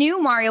have the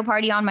new Mario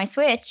Party on my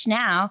Switch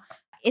now.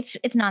 It's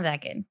not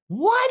that good.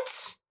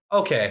 What?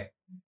 Okay.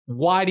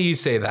 Why do you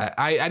say that?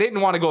 I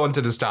didn't want to go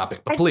into this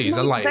topic, but please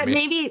enlighten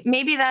me.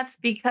 Maybe that's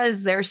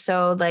because they're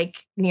so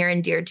like near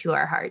and dear to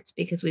our hearts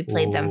because we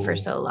played them for Ooh.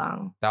 so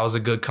long. That was a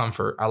good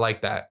comfort. I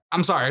like that.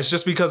 I'm sorry. It's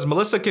just because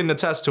Melissa can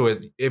attest to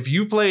it. If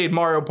you played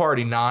Mario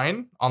Party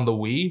 9 on the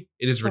Wii,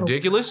 it is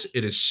ridiculous.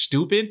 It is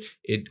stupid.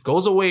 It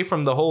goes away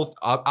from the whole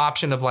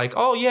option of like,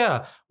 oh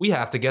yeah, we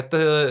have to get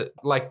the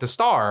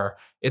star.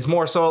 It's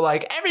more so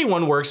like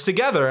everyone works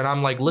together. And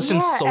I'm like,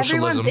 listen,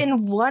 socialism. Everyone's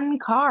in one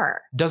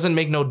car. Doesn't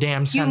make no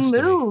damn sense You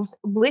to me. move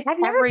with I've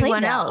never played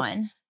everyone that else.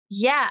 one.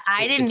 Yeah,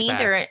 I didn't It's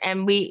either. bad.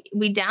 And we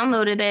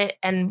downloaded it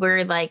and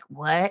we're like,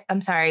 what? I'm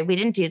sorry, we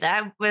didn't do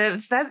that.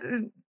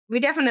 We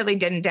definitely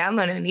didn't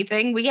download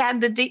anything. We had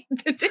the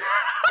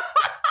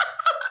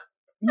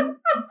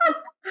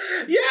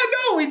Yeah,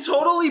 no, we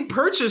totally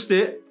purchased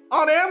it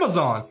on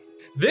Amazon.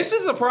 This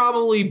is a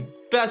probably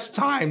best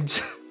time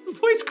to...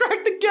 Voice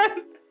cracked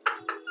again.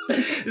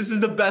 This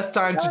is the best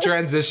time to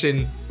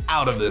transition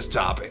out of this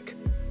topic.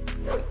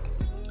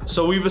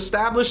 So we've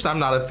established I'm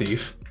not a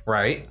thief,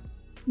 right?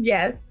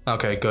 Yes.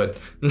 Okay, good.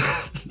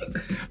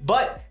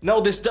 But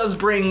no, this does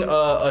bring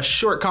a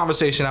short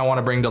conversation I want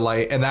to bring to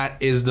light, and that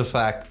is the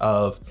fact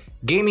of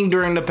gaming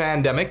during the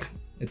pandemic.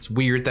 It's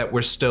weird that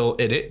we're still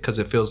in it because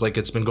it feels like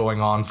it's been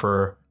going on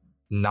for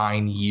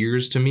 9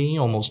 years to me,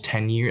 almost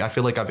 10 years. I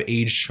feel like I've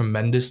aged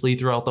tremendously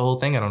throughout the whole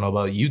thing. I don't know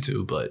about you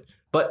two, but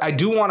I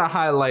do want to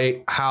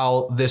highlight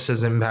how this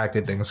has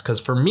impacted things, because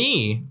for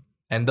me,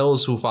 and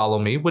those who follow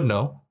me would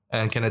know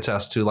and can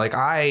attest to, like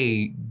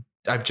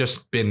I've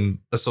just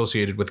been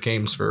associated with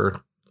games for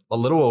a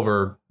little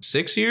over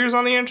 6 years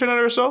on the internet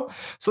or so.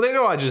 So they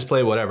know I just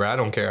play whatever. I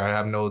don't care. I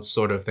have no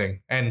sort of thing.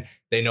 And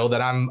they know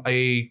that I'm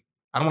I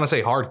don't want to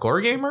say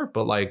hardcore gamer,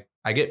 but like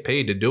I get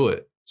paid to do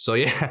it. So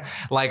yeah,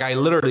 like I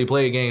literally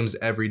play games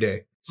every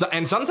day. So,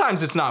 and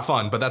sometimes it's not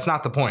fun, but that's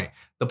not the point.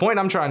 The point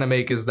I'm trying to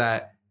make is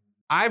that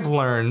I've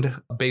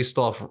learned based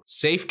off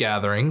safe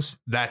gatherings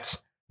that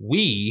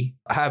we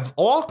have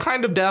all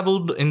kind of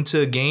dabbled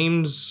into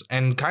games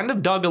and kind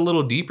of dug a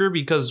little deeper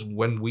because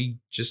when we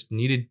just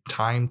needed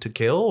time to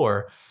kill,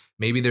 or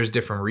maybe there's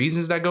different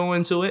reasons that go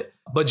into it.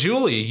 But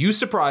Julie, you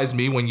surprised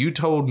me when you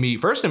told me,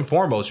 first and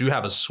foremost, you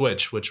have a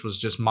Switch, which was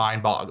just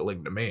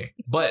mind-boggling to me.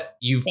 But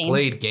you've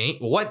played game.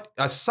 What,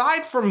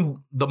 aside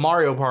from the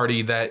Mario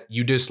Party that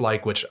you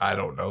dislike, which I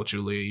don't know,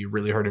 Julie, you're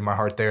really hurting my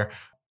heart there.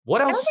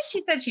 What else? I don't think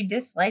she said she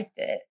disliked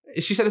it.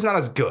 She said it's not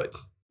as good.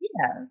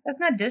 Yeah, that's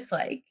not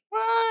dislike.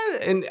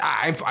 And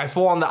I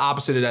fall on the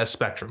opposite of that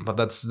spectrum, but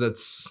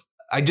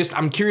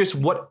I'm curious,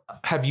 what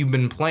have you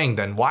been playing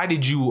then? Why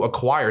did you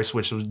acquire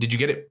Switch? Did you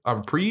get it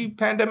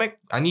pre-pandemic?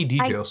 I need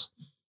details.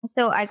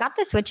 So I got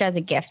the Switch as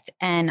a gift,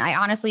 and I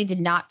honestly did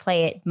not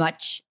play it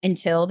much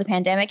until the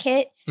pandemic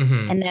hit.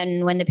 Mm-hmm. And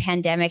then when the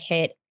pandemic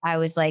hit, I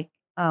was like,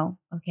 oh,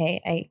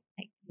 okay, I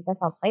guess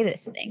I'll play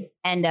this thing.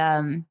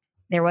 And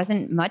there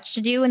wasn't much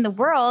to do in the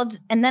world.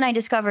 And then I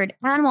discovered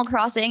Animal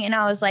Crossing, and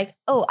I was like,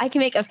 oh, I can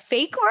make a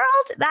fake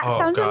world? That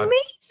sounds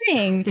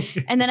amazing.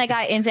 And then I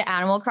got into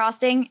Animal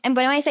Crossing. And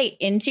when I say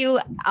into,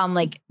 I'm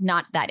like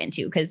not that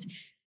into, because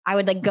I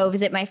would like go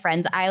visit my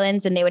friends'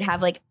 islands and they would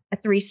have like a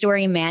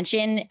 3-story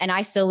mansion and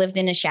I still lived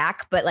in a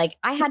shack, but like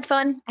I had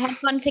fun. I had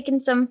fun picking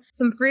some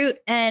fruit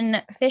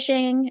and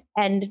fishing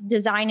and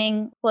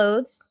designing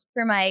clothes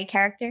for my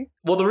character.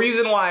 Well, the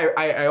reason why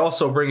I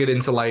also bring it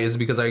into light is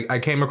because I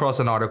came across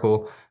an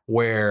article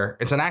where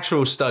it's an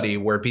actual study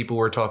where people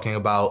were talking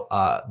about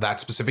that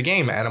specific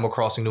game, Animal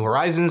Crossing New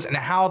Horizons, and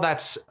how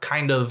that's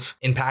kind of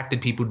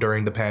impacted people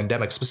during the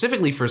pandemic,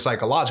 specifically for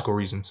psychological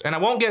reasons. And I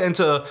won't get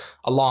into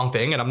a long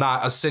thing, and I'm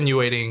not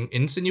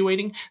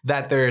insinuating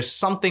that there's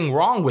something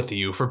wrong with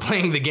you for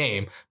playing the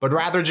game, but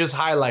rather just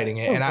highlighting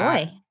it.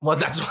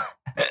 That's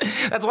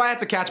why I had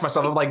to catch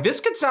myself. I'm like, this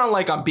could sound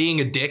like I'm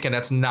being a dick, and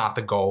that's not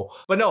the goal.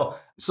 But no,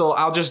 so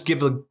I'll just give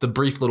the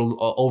brief little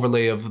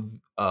overlay of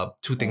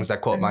two things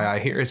that caught my eye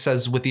here. It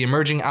says, with the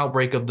emerging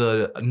outbreak of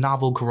the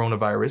novel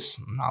coronavirus,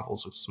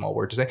 novel's a small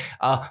word to say,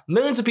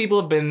 millions of people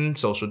have been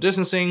social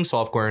distancing,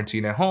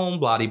 self-quarantine at home,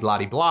 blah,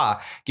 blah,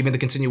 blah. Given the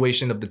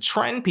continuation of the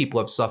trend, people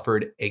have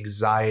suffered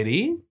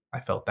anxiety. I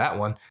felt that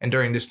one. And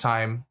during this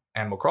time,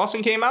 Animal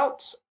Crossing came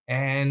out.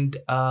 And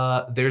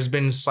there's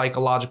been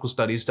psychological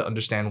studies to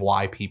understand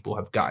why people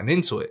have gotten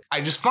into it. I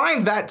just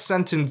find that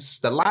sentence,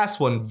 the last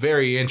one,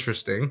 very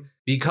interesting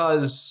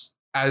because,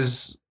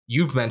 as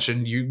you've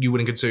mentioned, you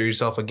wouldn't consider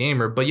yourself a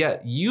gamer, but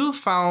yet you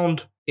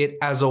found it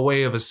as a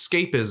way of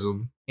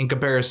escapism in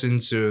comparison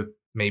to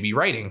maybe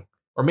writing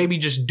or maybe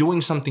just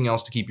doing something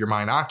else to keep your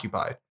mind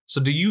occupied.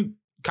 So do you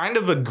kind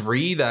of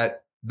agree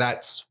that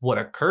that's what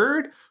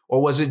occurred,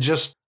 or was it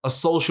just a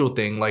social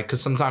thing? Like,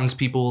 because sometimes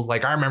people,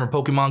 like, I remember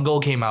Pokemon Go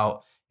came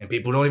out and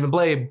people don't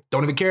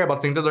even care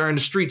about things that they're in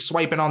the street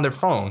swiping on their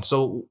phone.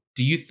 So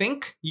do you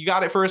think you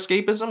got it for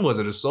escapism? Was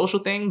it a social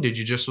thing? Did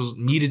you just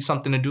needed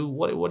something to do?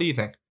 What do you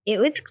think? It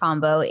was a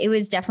combo. It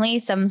was definitely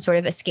some sort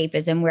of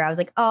escapism where I was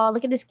like, oh,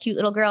 look at this cute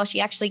little girl.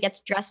 She actually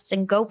gets dressed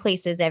and go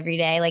places every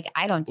day. Like,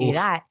 I don't do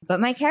that. But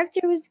my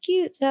character was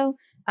cute. So,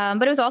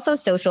 but it was also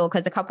social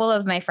because a couple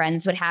of my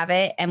friends would have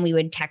it and we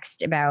would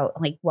text about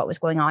like what was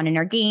going on in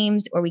our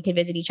games, or we could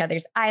visit each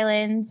other's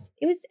islands.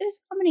 It was a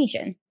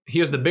combination.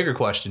 Here's the bigger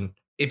question.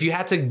 If you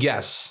had to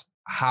guess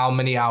how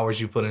many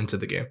hours you put into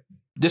the game,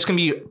 this can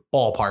be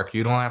ballpark.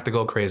 You don't have to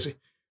go crazy.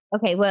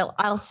 Okay, well,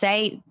 I'll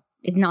say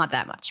not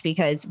that much,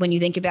 because when you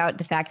think about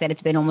the fact that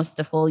it's been almost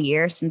a full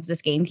year since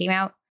this game came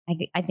out,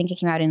 I think it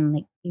came out in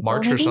like April,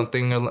 March maybe? or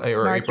something,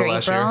 or March April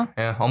last year.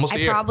 Yeah, almost a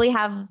year.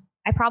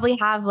 I probably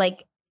have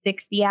like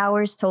 60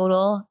 hours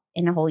total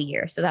in a whole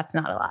year, so that's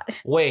not a lot.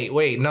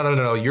 Wait,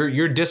 no.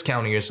 You're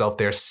discounting yourself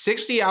there.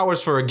 60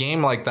 hours for a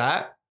game like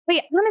that?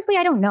 Wait, honestly,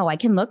 I don't know. I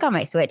can look on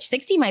my Switch.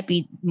 60 might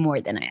be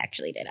more than I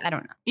actually did. I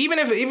don't know. Even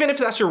if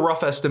that's your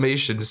rough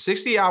estimation,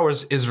 60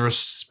 hours is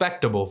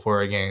respectable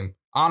for a game.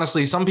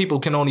 Honestly, some people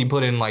can only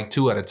put in like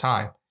 2 at a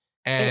time.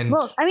 And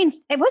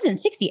it wasn't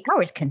 60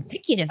 hours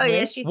consecutively. Oh,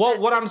 yeah,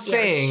 what I'm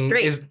saying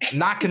is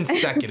not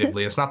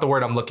consecutively. It's not the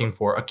word I'm looking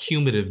for.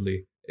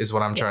 Accumulatively is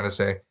what I'm trying to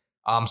say.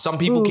 Some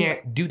people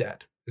can't do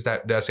that.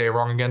 Did I say it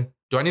wrong again?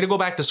 Do I need to go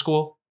back to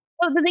school?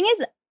 Well, the thing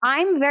is,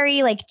 I'm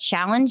very like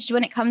challenged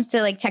when it comes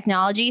to like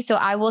technology. So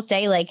I will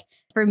say, like,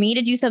 for me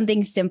to do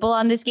something simple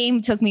on this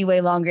game took me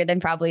way longer than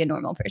probably a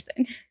normal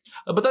person.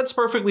 But that's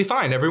perfectly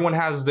fine. Everyone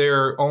has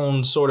their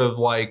own sort of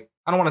like,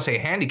 I don't want to say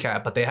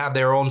handicap, but they have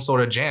their own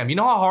sort of jam. You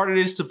know how hard it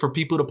is for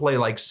people to play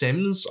like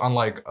Sims on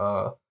like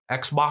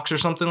Xbox or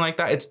something like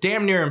that? It's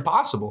damn near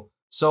impossible.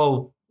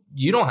 So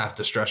you don't have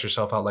to stress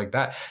yourself out like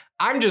that.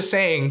 I'm just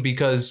saying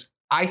because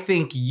I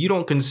think you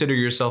don't consider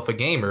yourself a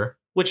gamer,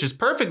 which is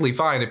perfectly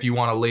fine if you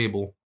want to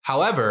label.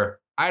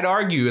 However, I'd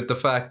argue at the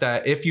fact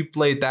that if you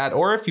played that,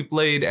 or if you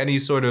played any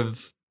sort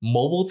of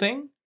mobile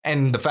thing,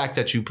 and the fact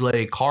that you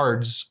play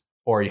cards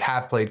or you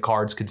have played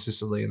cards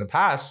consistently in the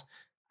past,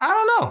 I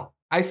don't know.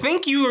 I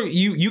think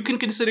you can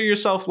consider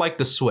yourself like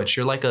the Switch.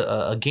 You're like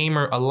a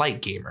gamer, a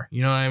light gamer.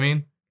 You know what I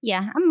mean?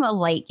 Yeah, I'm a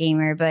light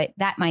gamer, but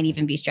that might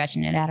even be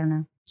stretching it. I don't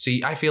know.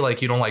 See, I feel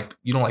like you don't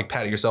like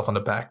patting yourself on the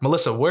back.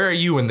 Melissa, where are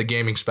you in the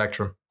gaming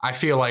spectrum? I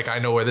feel like I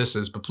know where this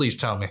is, but please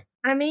tell me.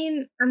 I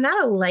mean, I'm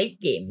not a light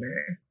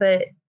gamer,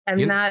 but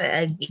I'm not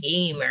a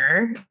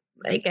gamer.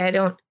 Like, I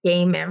don't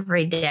game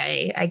every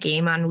day. I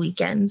game on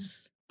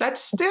weekends. That's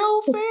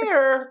still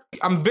fair.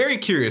 I'm very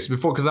curious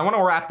because I want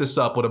to wrap this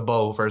up with a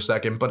bow for a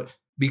second, but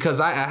because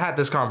I had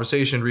this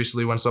conversation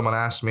recently when someone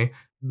asked me,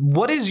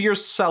 what is your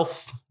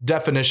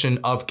self-definition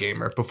of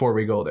gamer before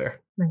we go there?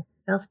 My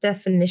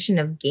self-definition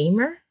of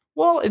gamer?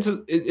 Well,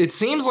 it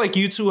seems like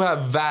you two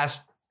have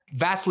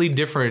vastly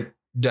different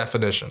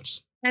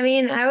definitions. I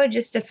mean, I would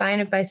just define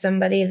it by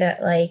somebody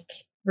that like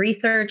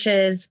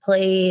researches,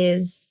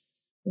 plays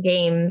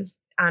games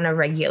on a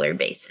regular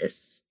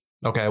basis.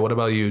 Okay, what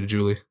about you,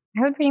 Julie?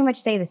 I would pretty much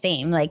say the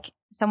same. Like,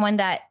 someone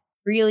that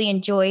really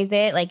enjoys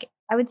it. Like,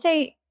 I would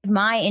say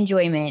my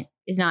enjoyment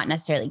is not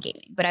necessarily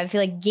gaming, but I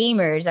feel like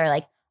gamers are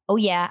like, oh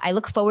yeah, I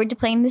look forward to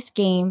playing this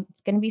game.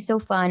 It's going to be so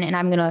fun. And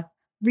I'm going to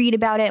read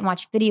about it and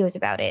watch videos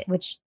about it,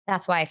 which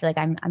that's why I feel like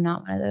I'm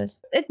not one of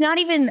those. I'm not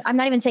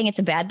even saying it's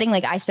a bad thing.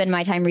 Like, I spend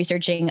my time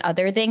researching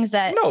other things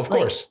that. No, of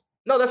course.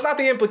 No, that's not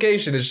the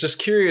implication. It's just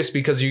curious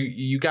because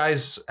you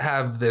guys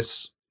have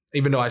this,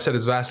 even though I said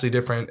it's vastly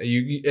different,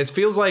 it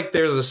feels like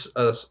there's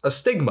a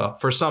stigma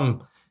for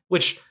some,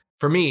 which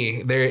for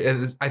me,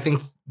 I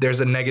think there's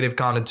a negative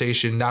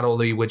connotation, not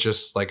only with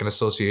just like an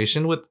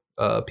association with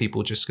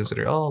people just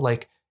consider, oh,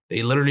 like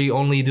they literally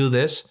only do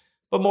this,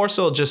 but more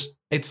so just,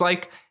 it's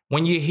like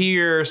when you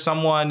hear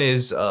someone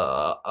is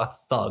a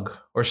thug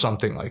or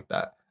something like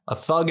that. A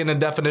thug in a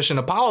definition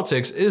of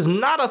politics is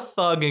not a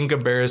thug in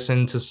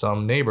comparison to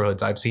some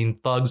neighborhoods. I've seen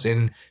thugs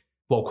in,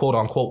 well, quote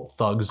unquote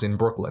thugs in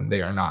Brooklyn.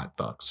 They are not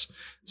thugs.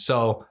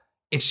 So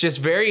it's just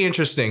very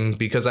interesting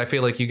because I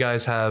feel like you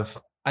guys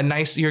have a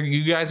nice,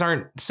 you guys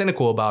aren't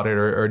cynical about it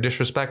or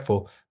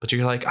disrespectful, but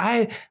you're like,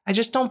 I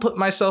just don't put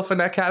myself in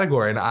that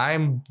category.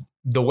 And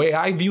the way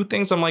I view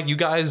things, I'm like, you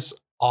guys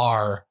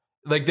are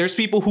like, there's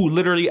people who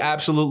literally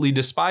absolutely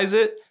despise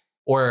it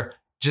or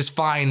just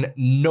find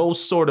no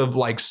sort of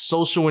like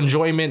social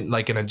enjoyment,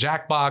 like in a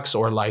Jackbox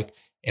or like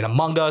in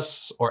Among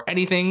Us or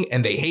anything,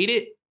 and they hate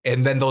it.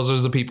 And then those are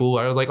the people who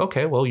are like,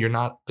 okay, well, you're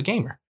not a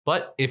gamer.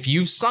 But if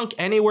you've sunk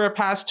anywhere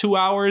past 2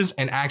 hours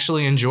and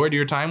actually enjoyed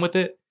your time with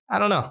it, I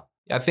don't know.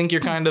 I think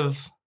you're kind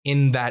of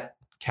in that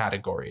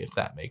category, if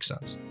that makes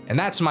sense. And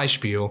that's my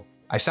spiel.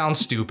 I sound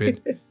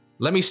stupid.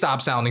 Let me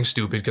stop sounding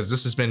stupid because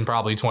this has been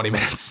probably 20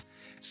 minutes.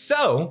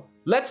 So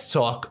let's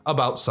talk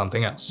about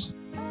something else.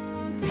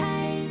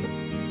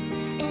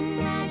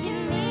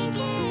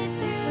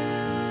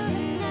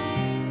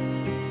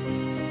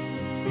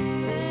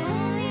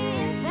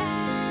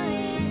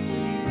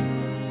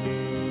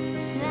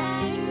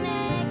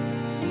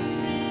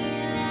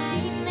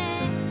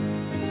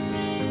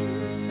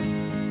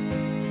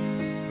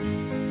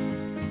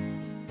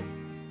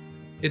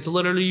 It's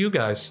literally you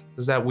guys.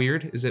 Is that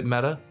weird? Is it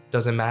meta?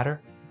 Does it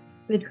matter?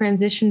 The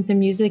transition to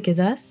music is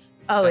us.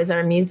 Oh, is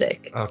our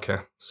music. Okay.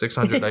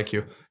 600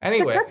 IQ.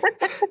 Anyway,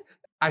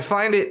 I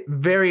find it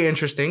very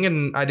interesting,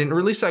 and I didn't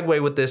really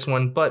segue with this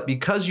one, but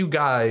because you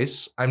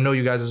guys, I know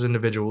you guys as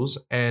individuals,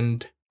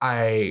 and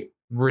I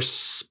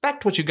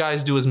respect what you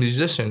guys do as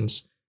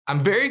musicians, I'm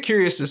very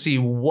curious to see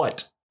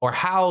what or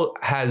how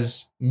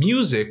has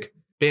music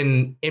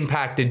been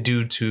impacted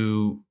due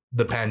to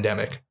the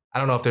pandemic. I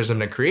don't know if there's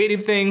been a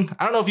creative thing.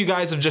 I don't know if you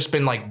guys have just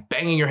been like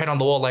banging your head on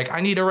the wall, like, I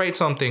need to write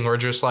something, or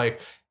just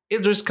like,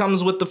 it just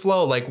comes with the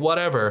flow, like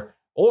whatever.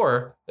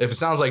 Or if it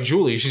sounds like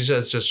Julie, she's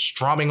just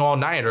strumming all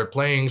night or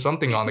playing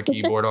something on the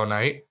keyboard all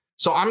night.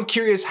 So I'm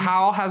curious,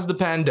 how has the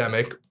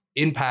pandemic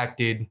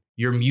impacted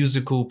your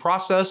musical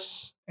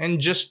process and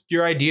just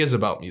your ideas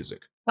about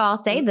music? Well,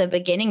 I'll say the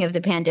beginning of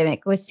the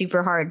pandemic was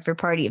super hard for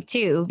Party of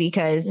Two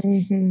because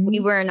we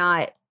were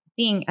not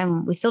seeing,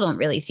 and we still don't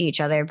really see each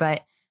other,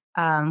 but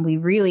we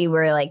really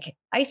were like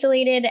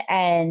isolated.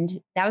 And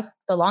that was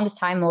the longest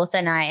time Melissa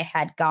and I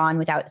had gone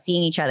without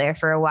seeing each other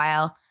for a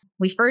while.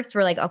 We first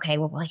were like, okay,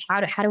 well, like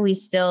how do we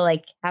still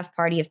like have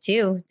Party of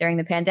Two during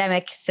the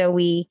pandemic? So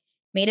we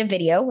made a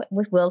video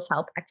with Will's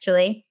help,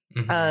 actually,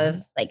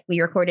 of like, we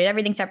recorded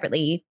everything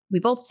separately. We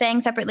both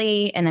sang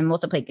separately, and then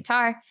Melissa played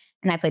guitar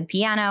and I played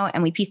piano,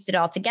 and we pieced it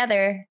all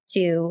together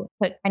to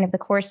put kind of the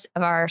course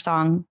of our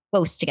song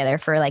Ghost together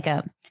for like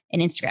an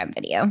Instagram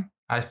video.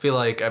 I feel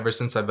like ever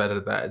since I've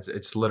edited that,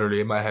 it's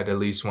literally in my head at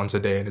least once a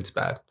day, and it's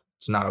bad.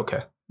 It's not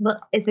okay. Well,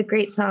 it's a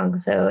great song,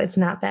 so it's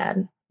not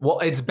bad. Well,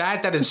 it's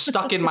bad that it's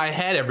stuck in my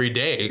head every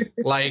day.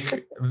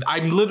 Like,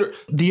 I'm literally,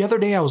 the other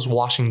day I was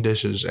washing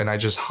dishes and I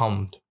just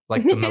hummed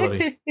like the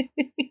melody.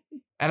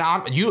 And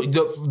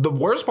the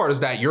worst part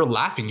is that you're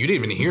laughing. You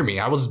didn't even hear me.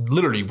 I was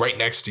literally right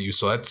next to you.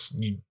 So that's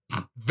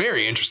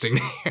very interesting.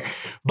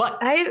 But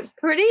I'm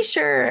pretty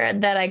sure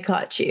that I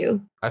caught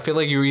you. I feel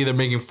like you were either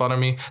making fun of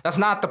me. That's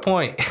not the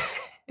point.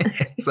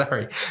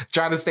 Sorry.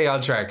 Trying to stay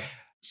on track.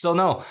 So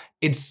no,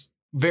 it's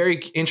very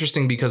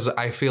interesting because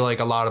I feel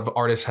like a lot of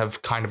artists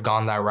have kind of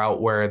gone that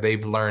route where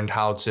they've learned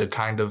how to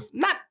kind of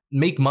not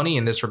make money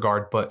in this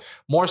regard, but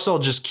more so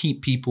just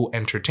keep people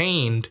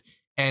entertained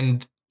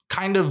and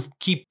kind of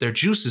keep their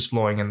juices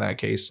flowing in that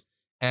case.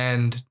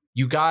 And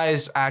you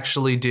guys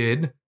actually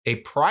did a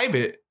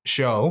private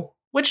show,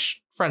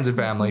 which friends and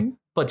family,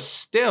 but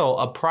still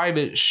a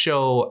private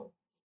show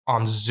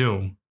on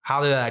Zoom.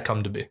 How did that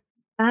come to be?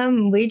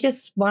 We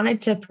just wanted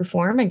to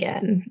perform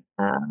again,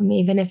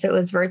 even if it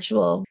was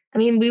virtual. I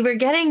mean, we were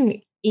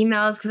getting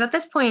emails because at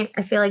this point,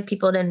 I feel like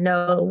people didn't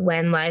know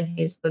when live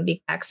music would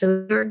be back.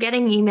 So we were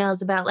getting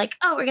emails about like,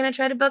 oh, we're going to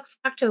try to book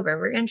for October.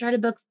 We're going to try to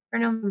book for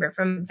November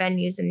from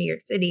venues in New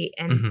York City.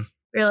 And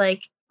we're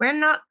like, we're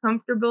not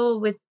comfortable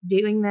with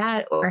doing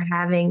that or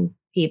having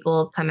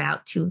people come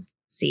out to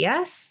see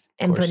us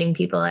and putting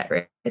people at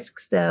risk.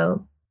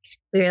 So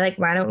we were like,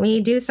 why don't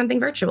we do something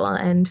virtual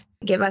and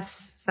give us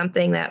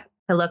something that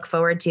to look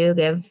forward to,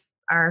 give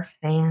our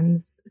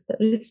fans, so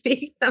to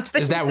speak.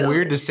 Is that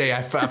weird to say?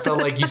 I felt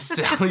like you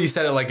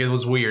said it like it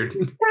was weird.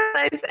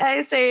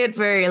 I say it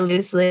very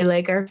loosely,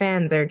 like our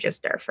fans are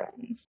just our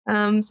friends.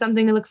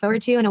 Something to look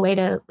forward to and a way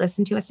to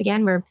listen to us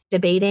again. We're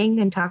debating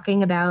and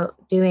talking about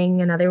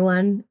doing another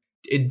one.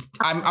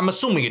 I'm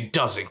assuming it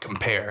doesn't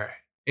compare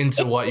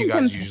into what you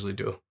guys usually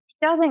do.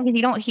 Doesn't, because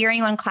you don't hear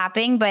anyone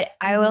clapping, but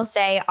I will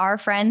say our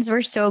friends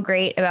were so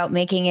great about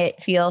making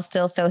it feel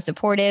still so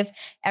supportive.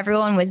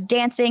 Everyone was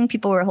dancing,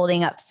 people were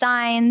holding up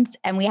signs,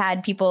 and we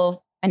had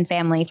people and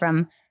family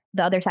from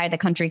the other side of the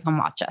country come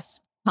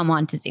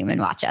on to Zoom and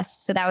watch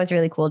us. So that was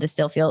really cool to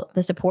still feel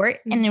the support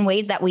and in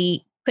ways that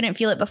we couldn't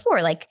feel it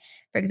before. Like,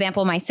 for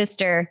example, my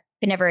sister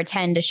could never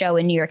attend a show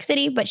in New York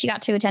City, but she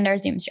got to attend our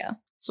Zoom show.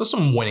 So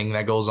some winning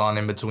that goes on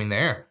in between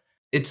there.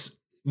 It's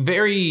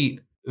very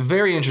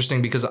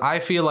interesting because I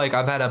feel like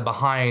I've had a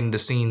behind the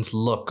scenes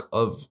look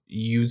of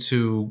you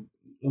two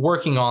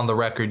working on the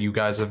record you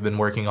guys have been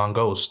working on,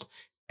 Ghost.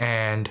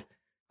 And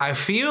I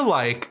feel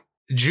like,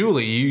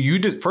 Julie, you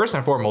did, first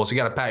and foremost, you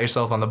got to pat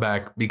yourself on the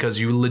back because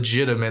you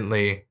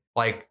legitimately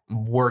like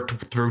worked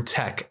through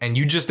tech and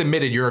you just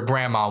admitted you're a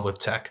grandma with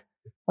tech.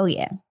 Oh,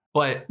 yeah.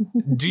 But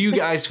do you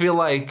guys feel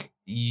like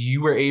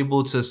you were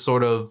able to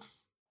sort of,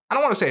 I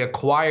don't want to say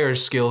acquire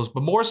skills,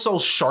 but more so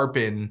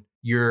sharpen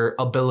your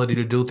ability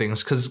to do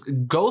things? Because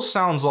Ghost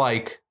sounds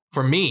like,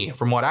 for me,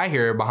 from what I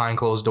hear behind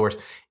closed doors,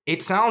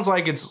 it sounds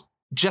like it's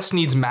just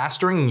needs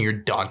mastering and you're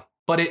done.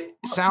 But it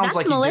sounds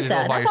like Melissa. You did it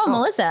all by That's yourself.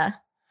 all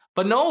Melissa.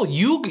 But no,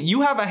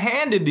 you have a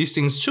hand in these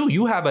things too.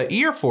 You have an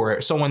ear for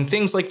it. So when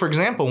things like, for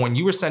example, when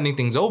you were sending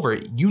things over,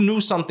 you knew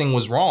something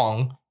was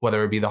wrong,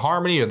 whether it be the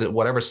harmony or the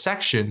whatever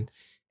section,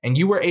 and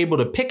you were able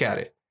to pick at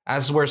it.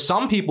 As where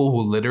some people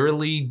who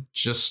literally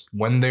just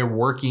when they're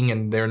working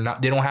and they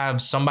don't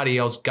have somebody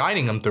else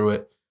guiding them through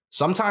it,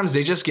 sometimes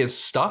they just get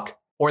stuck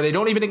or they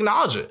don't even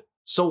acknowledge it.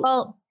 So,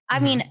 well, I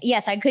mean,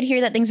 yes, I could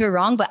hear that things were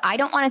wrong, but I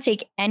don't want to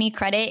take any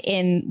credit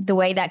in the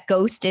way that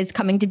Ghost is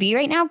coming to be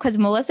right now because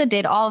Melissa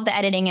did all of the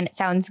editing and it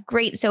sounds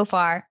great so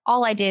far.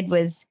 All I did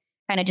was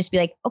kind of just be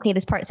like, okay,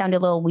 this part sounded a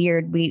little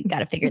weird. We got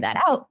to figure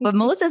that out. But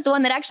Melissa's the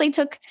one that actually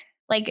took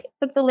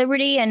the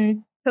liberty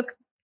and took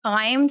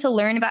time to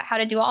learn about how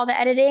to do all the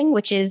editing,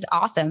 which is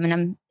awesome. And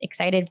I'm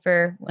excited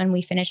for when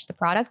we finish the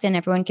product and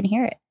everyone can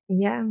hear it.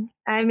 Yeah.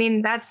 I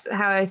mean, that's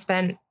how I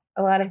spent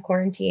a lot of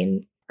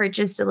quarantine.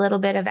 Purchased a little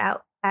bit of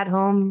at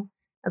home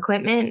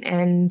equipment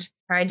and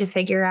tried to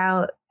figure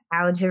out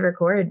how to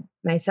record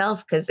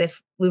myself. Because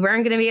if we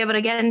weren't going to be able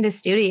to get into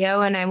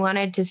studio and I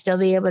wanted to still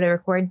be able to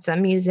record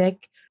some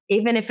music,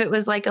 even if it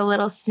was like a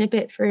little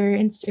snippet for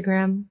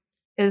Instagram,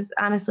 because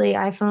honestly,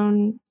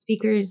 iPhone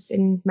speakers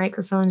and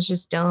microphones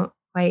just don't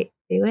quite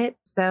do it.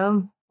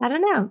 So I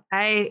don't know.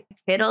 I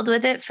fiddled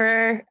with it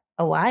for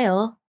a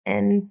while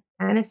and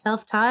kind of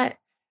self-taught.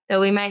 So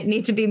we might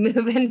need to be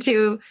moving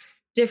to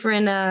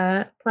different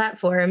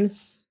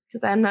platforms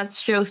because I'm not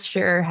so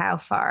sure how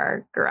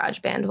far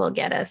GarageBand will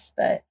get us,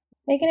 but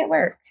making it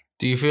work.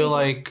 Do you feel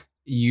like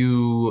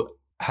you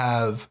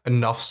have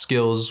enough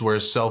skills where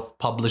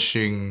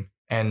self-publishing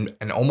and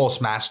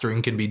almost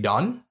mastering can be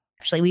done?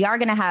 Actually, we are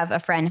going to have a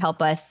friend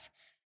help us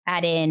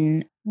add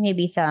in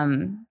maybe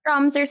some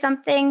drums or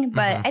something.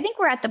 But I think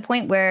we're at the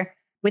point where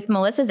with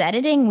Melissa's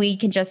editing, we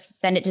can just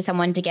send it to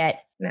someone to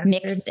get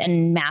mixed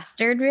and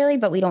mastered, really.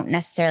 But we don't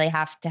necessarily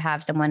have to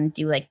have someone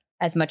do like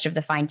as much of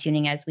the fine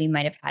tuning as we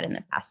might have had in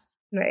the past.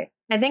 Right.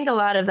 I think a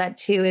lot of that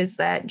too is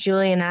that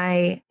Julie and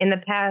I, in the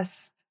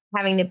past,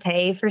 having to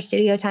pay for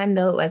studio time,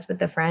 though it was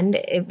with a friend,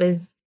 it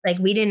was like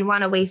we didn't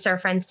want to waste our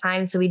friend's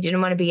time. So we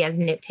didn't want to be as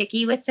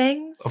nitpicky with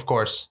things. Of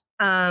course.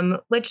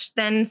 Which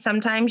then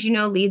sometimes,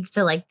 leads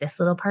to like this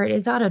little part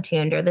is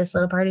auto-tuned or this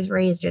little part is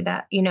raised or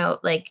that,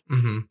 like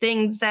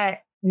things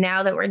that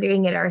now that we're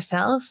doing it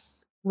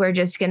ourselves, we're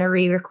just going to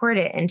re-record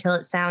it until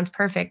it sounds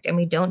perfect. And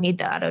we don't need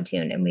the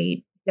auto-tune and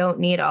we don't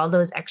need all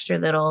those extra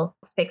little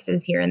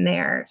fixes here and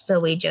there. So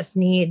we just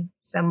need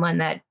someone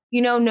that,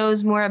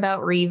 knows more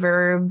about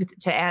reverb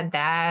to add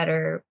that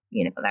or,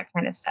 that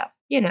kind of stuff,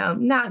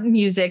 not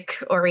music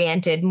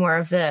oriented, more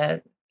of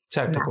the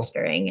technical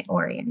mastering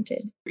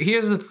oriented.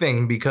 Here's the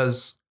thing,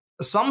 because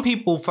some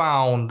people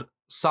found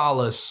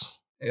solace.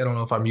 I don't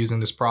know if I'm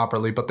using this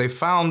properly, but they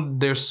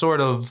found their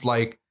sort of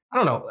like, I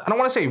don't know. I don't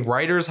want to say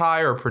writer's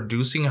high or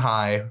producing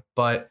high,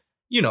 but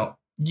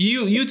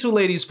you two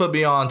ladies put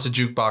me on to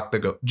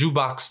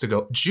Jukebox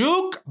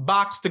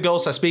to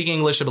Ghost. I speak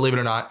English, believe it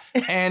or not.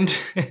 And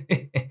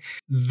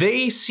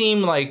they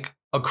seem like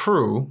a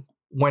crew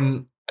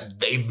when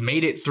they've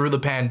made it through the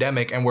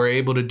pandemic and were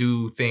able to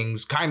do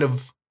things kind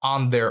of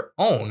on their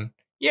own.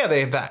 Yeah,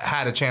 they've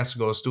had a chance to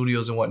go to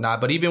studios and whatnot.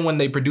 But even when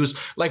they produce,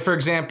 like, for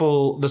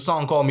example, the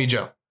song Call Me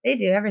Joe. They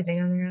do everything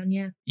on their own,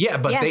 yeah. Yeah,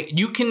 but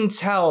you can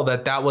tell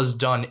that was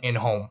done in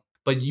home.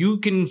 But you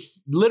can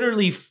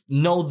literally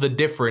know the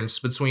difference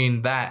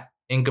between that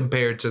and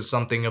compared to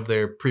something of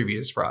their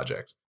previous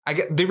projects.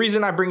 The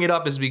reason I bring it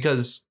up is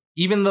because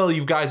even though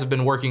you guys have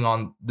been working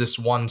on this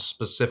one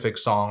specific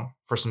song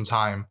for some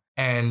time,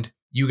 and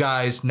you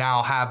guys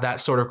now have that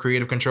sort of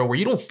creative control where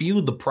you don't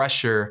feel the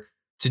pressure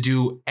to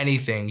do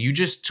anything, you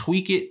just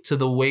tweak it to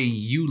the way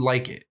you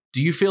like it.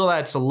 Do you feel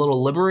that's a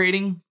little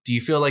liberating? Do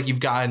you feel like you've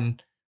gotten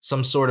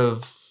some sort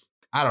of,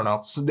 I don't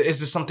know, so is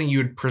this something you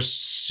would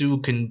pursue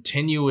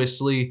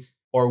continuously,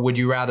 or would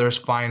you rather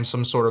find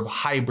some sort of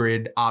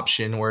hybrid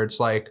option where it's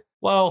like,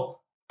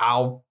 well,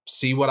 I'll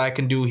see what I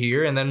can do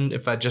here, and then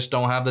if I just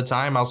don't have the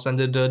time, I'll send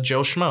it to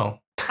Joe Schmo?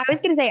 I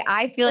was going to say,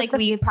 I feel like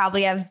we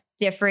probably have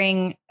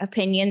differing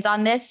opinions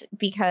on this,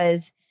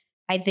 because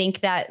I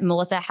think that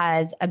Melissa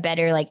has a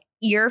better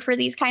ear for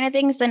these kind of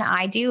things than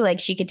I do. Like,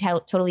 she could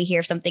totally hear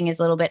if something is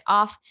a little bit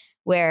off,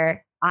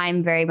 where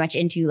I'm very much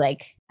into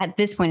at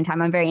this point in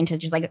time, I'm very into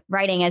just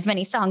writing as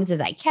many songs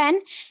as I can.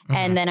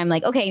 And then I'm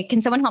like, okay,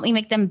 can someone help me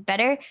make them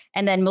better?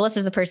 And then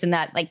Melissa's the person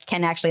that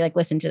can actually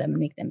listen to them and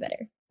make them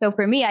better. So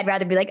for me, I'd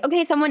rather be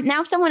okay, someone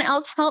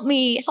else help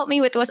me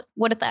with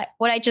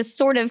what I just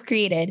sort of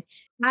created.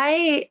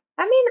 I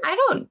mean, I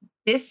don't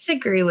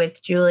disagree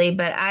with Julie,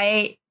 but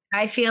I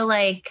feel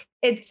like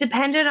it's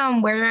dependent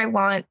on where I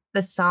want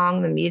the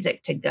song, the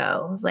music to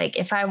go.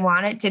 If I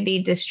want it to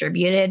be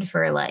distributed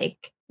for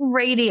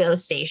radio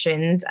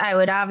stations, I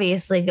would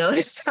obviously go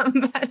to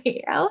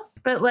somebody else.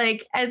 But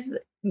as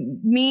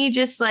me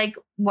just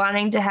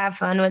wanting to have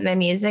fun with my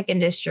music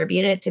and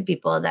distribute it to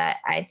people that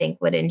I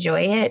think would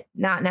enjoy it,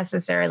 not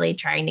necessarily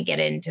trying to get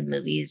into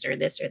movies or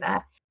this or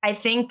that. I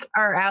think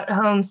our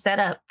out-home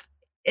setup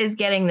is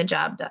getting the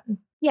job done.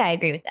 Yeah, I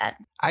agree with that.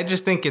 I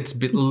just think it's a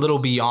little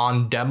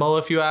beyond demo,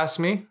 if you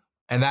ask me.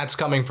 And that's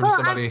coming from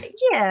somebody.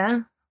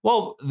 Yeah.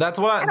 Well, that's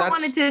what I don't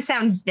want it to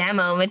sound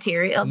demo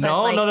material. But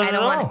no. I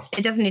don't want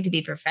it doesn't need to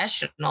be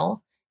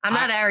professional. I'm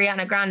not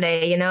Ariana Grande,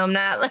 I'm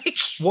not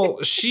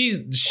Well,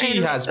 she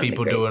has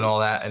people doing all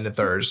that in the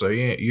third, so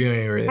you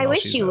ain't really. I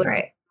wish you were.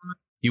 Right.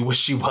 You wish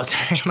she was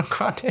Ariana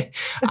Grande?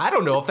 I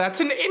don't know if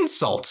that's an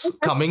insult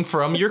coming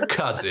from your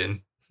cousin.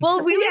 Well,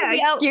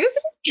 excuse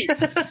me.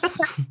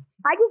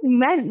 I just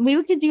meant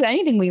we could do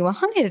anything we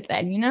wanted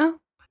then,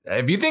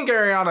 If you think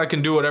Ariana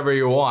can do whatever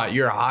you want,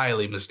 you're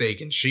highly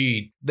mistaken.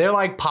 They're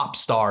like pop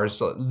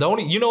stars.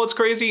 You know what's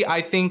crazy?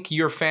 I think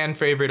your fan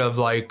favorite of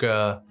like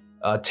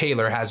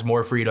Taylor has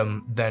more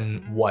freedom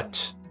than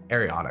what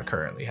Ariana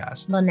currently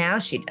has. Well, now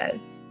she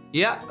does.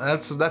 Yeah,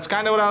 that's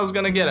kind of what I was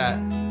gonna get at.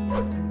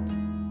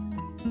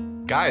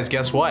 Guys,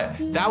 guess what?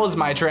 That was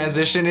my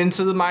transition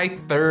into my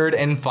third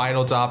and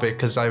final topic,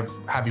 because I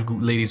have you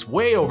ladies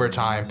way over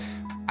time.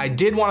 I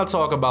did want to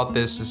talk about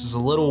this. This is a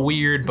little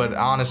weird, but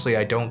honestly,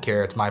 I don't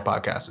care. It's my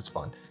podcast. It's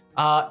fun.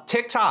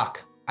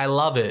 TikTok. I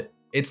love it.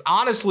 It's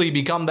honestly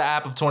become the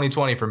app of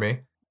 2020 for me.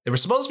 There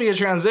was supposed to be a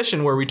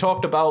transition where we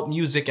talked about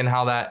music and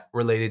how that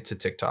related to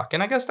TikTok.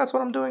 And I guess that's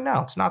what I'm doing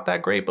now. It's not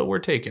that great, but we're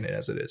taking it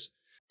as it is.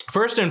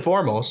 First and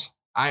foremost,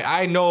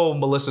 I know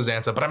Melissa's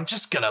answer, but I'm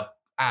just going to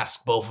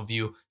ask both of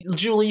you.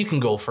 Julie, you can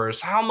go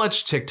first. How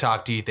much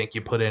TikTok do you think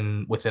you put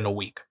in within a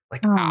week?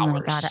 Like hours? Oh my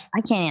God,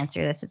 I can't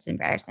answer this. It's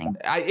embarrassing.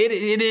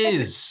 It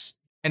is.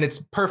 And it's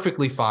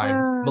perfectly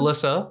fine.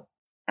 Melissa?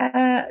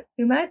 Too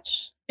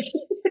much?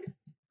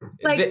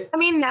 I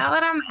mean, now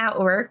that I'm at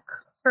work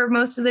for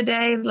most of the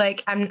day,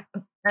 like I'm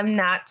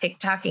not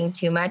TikToking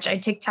too much. I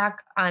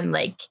TikTok on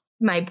like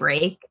my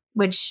break,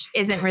 which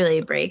isn't really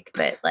a break,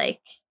 but like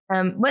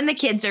when the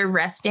kids are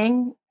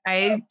resting,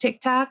 I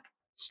TikTok.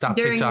 Stop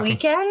during TikToking.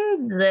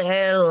 Weekends,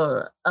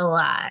 a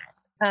lot.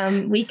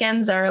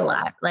 Weekends are a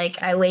lot.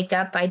 Like I wake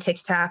up, I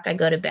TikTok. I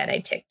go to bed, I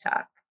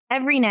TikTok.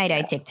 Every night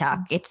I TikTok.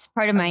 It's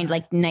part of my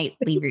like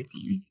nightly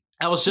routine.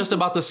 I was just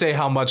about to say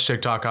how much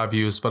TikTok I've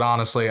used, but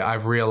honestly,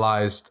 I've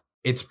realized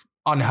it's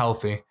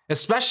unhealthy,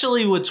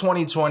 especially with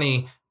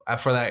 2020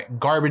 for that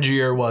garbage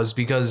year it was,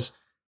 because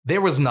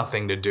there was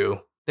nothing to do.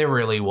 There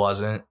really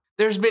wasn't.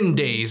 There's been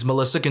days,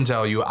 Melissa can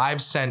tell you,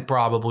 I've sent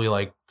probably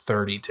like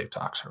 30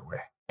 TikToks her way,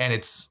 and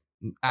it's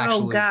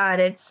actually, oh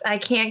God, I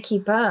can't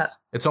keep up.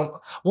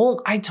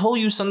 Well, I told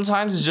you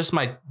sometimes it's just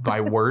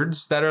my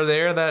words that are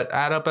there that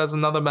add up as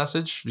another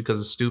message because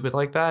it's stupid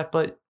like that.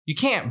 But you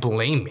can't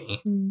blame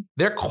me.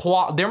 They're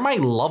my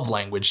love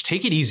language.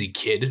 Take it easy,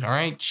 kid. All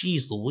right,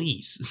 jeez,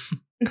 Louise.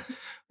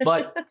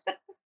 But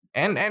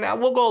and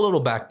we'll go a little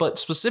back, but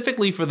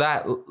specifically for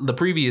that, the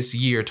previous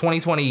year,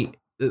 2020,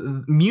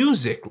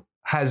 music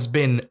has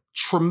been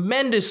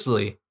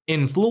tremendously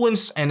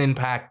influenced and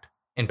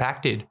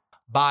impacted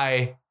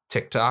by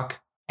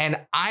TikTok.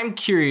 And I'm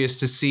curious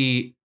to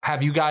see,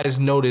 have you guys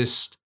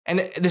noticed,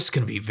 and this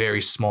can be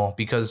very small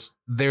because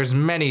there's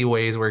many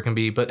ways where it can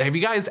be, but have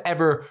you guys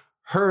ever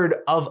heard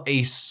of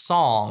a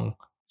song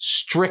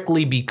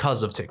strictly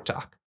because of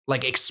TikTok?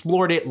 Like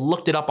explored it,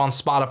 looked it up on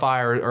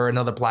Spotify or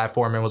another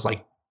platform and was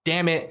like,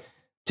 damn it,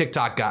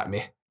 TikTok got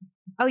me.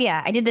 Oh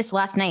yeah, I did this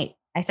last night.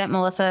 I sent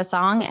Melissa a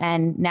song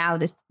and now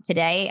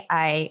today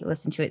I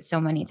listened to it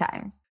so many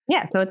times.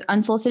 Yeah, so it's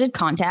unsolicited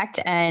contact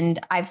and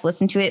I've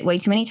listened to it way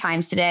too many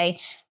times today.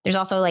 There's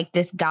also like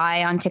this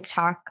guy on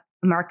TikTok,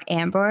 Mark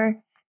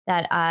Amber,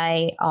 that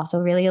I also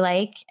really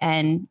like,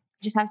 and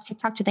just have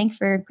TikTok to thank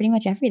for pretty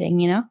much everything,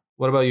 you know?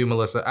 What about you,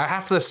 Melissa? I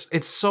have this,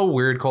 it's so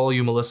weird calling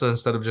you Melissa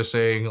instead of just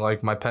saying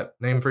like my pet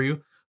name for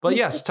you. But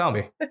yes, tell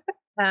me.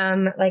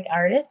 Like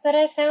artists that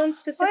I found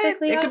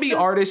specifically. It could be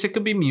artists, it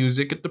could be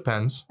music, it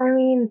depends. I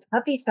mean,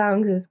 Puppy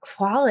Songs is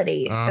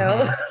quality,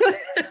 so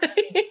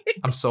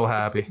I'm so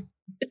happy.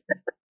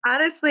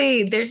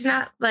 Honestly, there's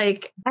not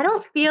like, I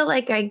don't feel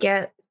like I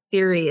get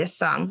serious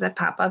songs that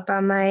pop up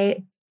on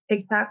my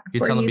TikTok.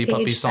 You're telling me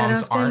Puppy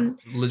Songs aren't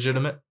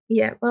legitimate?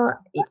 Yeah, well,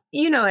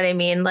 you know what I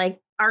mean. Like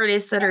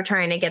artists that are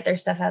trying to get their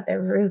stuff out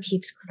there. Rue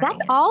keeps crying.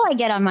 That's all I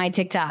get on my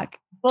TikTok.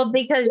 Well,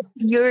 because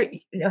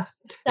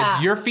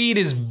your feed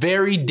is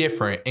very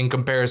different in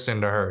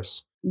comparison to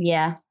hers.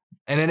 Yeah.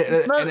 And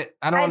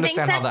I don't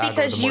understand how that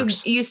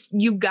because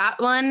you got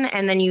one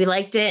and then you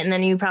liked it and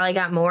then you probably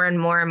got more and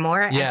more and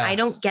more. Yeah. And I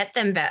don't get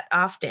them that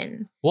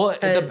often. Well,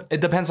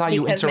 it depends how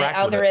you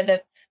interact with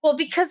it. Well,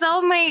 because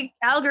all my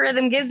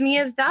algorithm gives me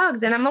is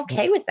dogs and I'm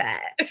okay with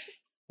that.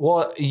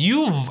 Well,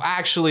 you've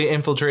actually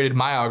infiltrated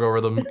my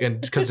algorithm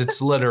because it's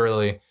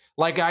literally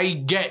like I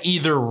get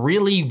either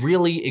really,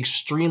 really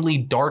extremely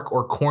dark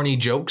or corny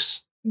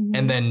jokes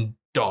and then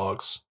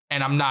dogs.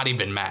 And I'm not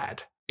even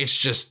mad. It's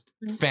just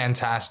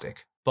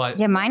fantastic. But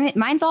yeah,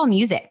 mine's all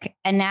music.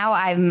 And now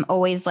I'm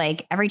always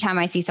like, every time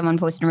I see someone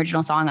post an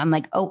original song, I'm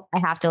like, oh, I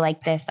have to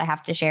like this. I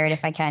have to share it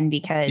if I can,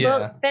 because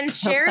well, then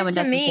share it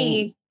to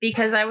me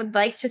because I would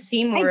like to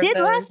see more of those. I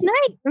did last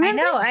night.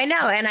 Remember? I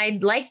know. And I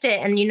liked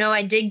it. And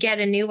I did get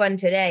a new one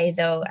today,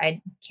 though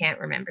I can't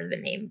remember the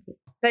name.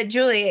 But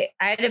Julie,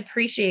 I'd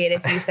appreciate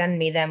if you send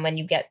me them when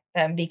you get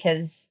them,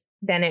 because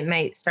then it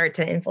might start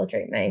to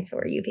infiltrate my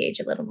For You page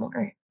a little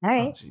more. All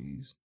right.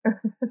 Jeez.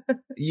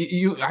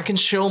 I can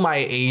show my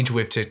age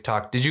with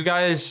TikTok. Did you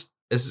guys?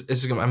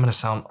 I'm gonna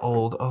sound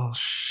old. Oh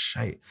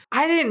shit!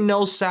 I didn't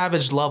know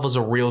Savage Love was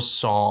a real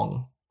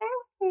song.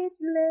 Savage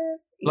Love.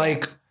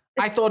 Like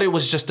I thought it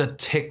was just a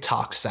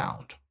TikTok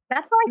sound.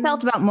 That's how I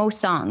felt about most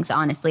songs,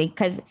 honestly,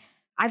 because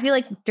I feel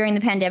like during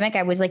the pandemic,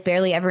 I was like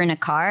barely ever in a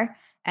car.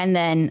 And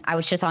then I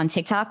was just on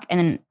TikTok and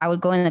then I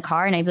would go in the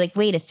car and I'd be like,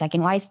 wait a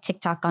second, why is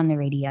TikTok on the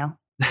radio?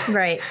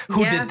 Right.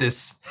 Who did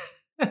this?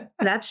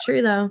 That's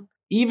true, though.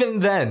 Even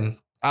then,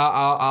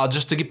 I'll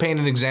just to paint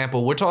an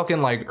example, we're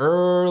talking like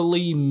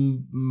early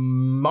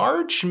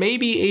March,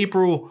 maybe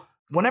April,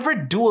 whenever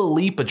Dua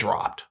Lipa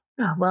dropped.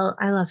 Oh, well,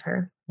 I love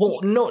her. Well,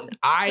 no,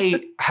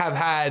 I have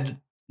had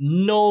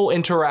no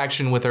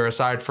interaction with her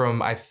aside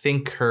from, I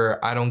think,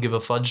 her I Don't Give a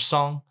Fudge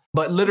song.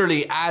 But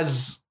literally,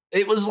 as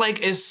it was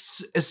like as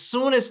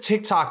soon as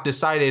TikTok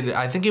decided,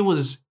 I think it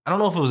was, I don't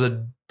know if it was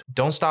a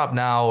Don't Stop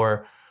Now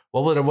or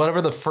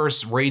whatever the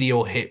first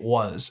radio hit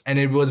was. And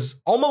it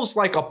was almost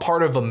like a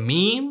part of a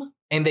meme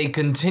and they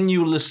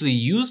continuously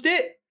used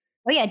it.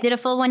 Oh, yeah, it did a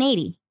full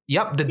 180.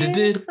 Yep,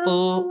 did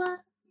full.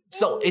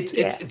 So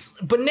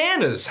it's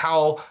bananas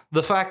how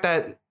the fact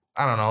that,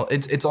 I don't know,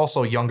 it's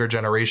also a younger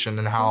generation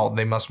and how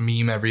they must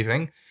meme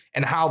everything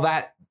and how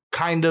that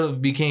kind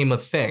of became a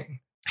thing.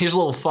 Here's a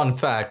little fun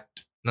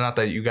fact. Not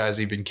that you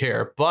guys even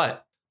care,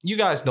 but you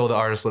guys know the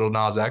artist Lil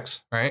Nas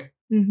X, right?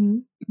 Mm-hmm.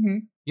 Mm-hmm.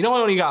 You know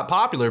when he got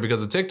popular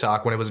because of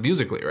TikTok when it was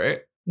Musical.ly,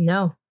 right?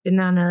 No, did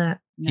not know that.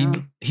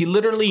 No. He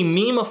literally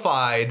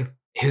memeified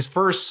his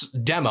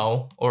first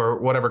demo or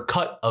whatever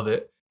cut of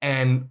it.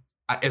 And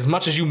as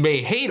much as you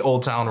may hate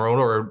Old Town Road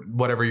or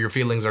whatever your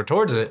feelings are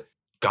towards it,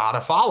 got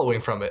a following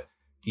from it.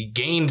 He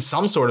gained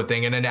some sort of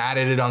thing and then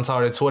added it on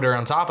top of Twitter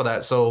on top of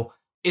that. So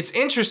it's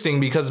interesting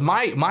because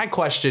my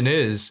question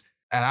is,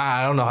 and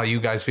I don't know how you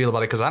guys feel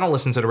about it because I don't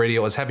listen to the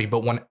radio as heavy,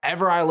 but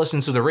whenever I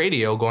listen to the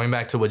radio, going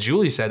back to what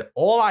Julie said,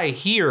 all I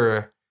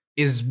hear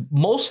is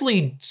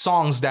mostly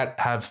songs that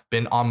have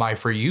been on my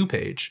For You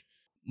page.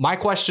 My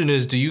question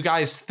is, do you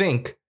guys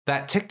think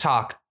that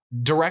TikTok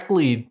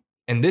directly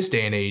in this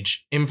day and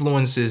age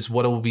influences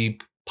what will be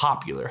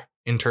popular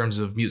in terms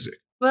of music?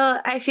 Well,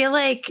 I feel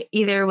like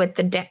either with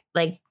the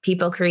like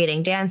people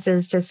creating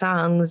dances to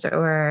songs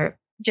or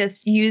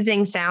just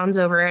using sounds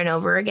over and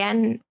over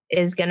again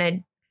is going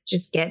to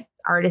just get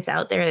artists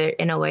out there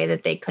in a way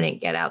that they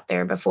couldn't get out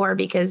there before.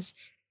 Because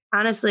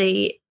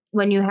honestly,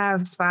 when you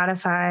have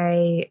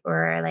Spotify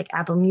or like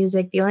Apple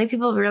Music, the only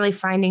people really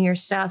finding your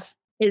stuff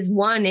is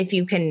one, if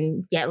you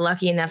can get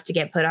lucky enough to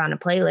get put on a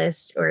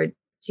playlist, or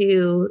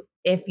two,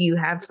 if you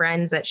have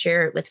friends that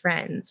share it with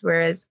friends.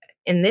 Whereas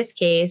in this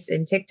case,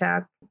 in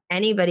TikTok,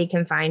 anybody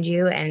can find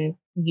you and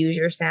use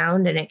your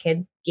sound and it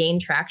could gain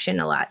traction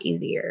a lot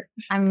easier.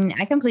 I mean,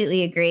 I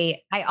completely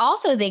agree. I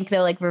also think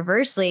though, like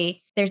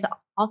reversely, there's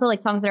also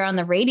like songs that are on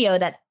the radio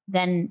that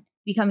then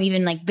become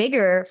even like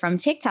bigger from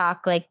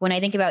TikTok. Like when I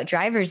think about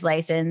Driver's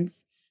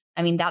License,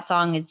 I mean, that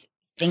song is,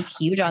 I think,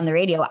 huge on the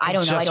radio. I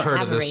don't know. I don't heard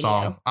have of this a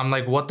radio. song. I'm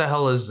like, what the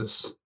hell is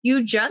this?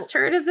 You just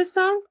heard of this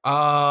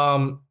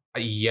song?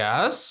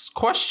 Yes?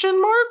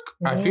 Question mark?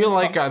 I feel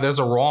like there's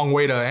a wrong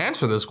way to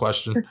answer this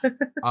question.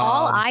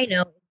 All I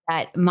know is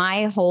that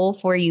my whole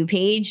For You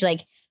page,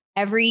 like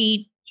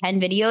every 10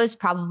 videos,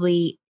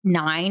 probably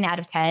 9 out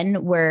of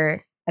 10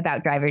 were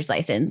about Driver's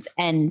License.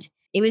 And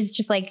it was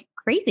just like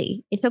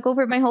crazy. It took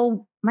over my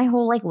whole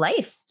like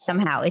life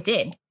somehow. It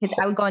did. Because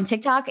I would go on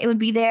TikTok, it would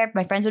be there.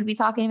 My friends would be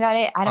talking about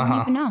it. I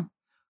don't even know.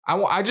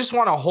 I just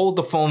want to hold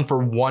the phone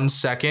for 1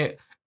 second.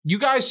 You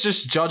guys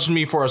just judged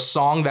me for a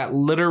song that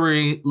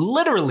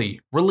literally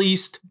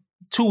released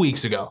 2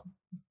 weeks ago.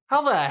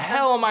 How the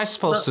hell am I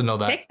supposed to know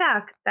that?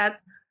 TikTok.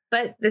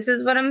 But this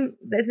is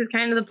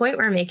kind of the point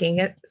we're making,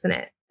 isn't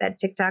it? That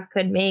TikTok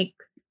could make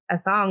a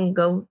song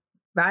go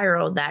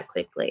viral that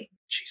quickly.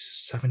 Jesus,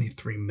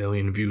 73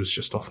 million views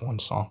just off one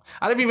song.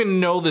 I don't even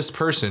know this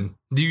person.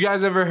 Do you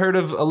guys ever heard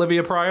of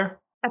Olivia Pryor?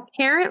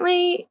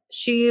 Apparently,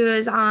 she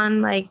was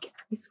on like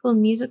High School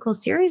Musical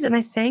series. Am I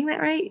saying that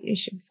right? You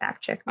should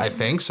fact check me. I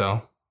think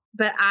so.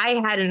 But I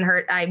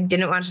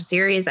didn't watch the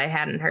series. I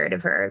hadn't heard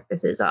of her.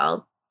 This is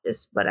all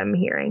just what I'm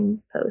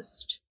hearing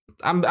post.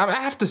 I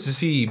have to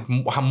see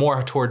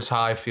more towards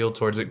how I feel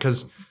towards it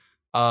because,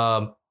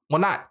 well,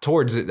 not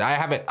towards it.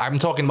 I'm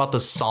talking about the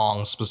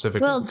song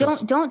specifically. Well,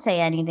 don't say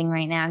anything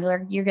right now.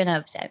 You're gonna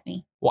upset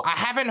me. Well, I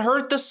haven't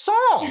heard the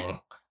song.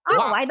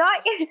 I thought.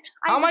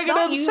 How am I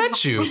gonna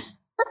upset you?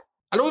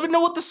 I don't even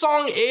know what the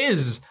song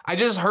is. I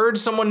just heard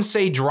someone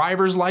say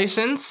Driver's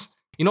License.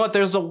 You know what?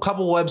 There's a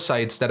couple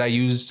websites that I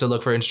use to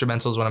look for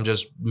instrumentals when I'm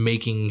just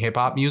making hip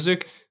hop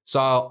music.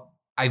 So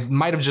I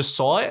might have just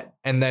saw it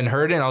and then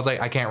heard it and I was like,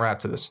 I can't rap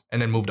to this,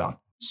 and then moved on.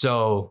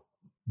 So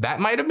that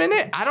might have been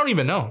it. I don't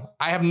even know.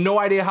 I have no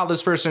idea how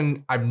this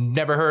person, I've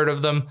never heard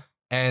of them,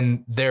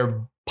 and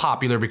they're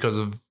popular because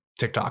of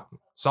TikTok.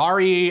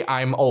 Sorry,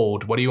 I'm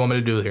old. What do you want me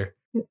to do here?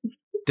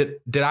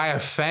 Did I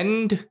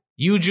offend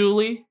you,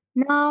 Julie?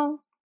 No,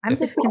 I'm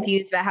just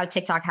confused about how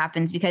TikTok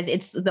happens because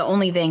it's the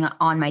only thing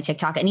on my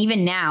TikTok. And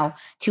even now,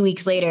 2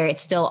 weeks later,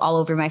 it's still all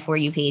over my For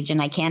You page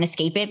and I can't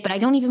escape it, but I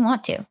don't even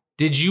want to.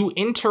 Did you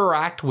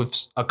interact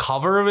with a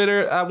cover of it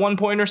at one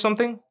point or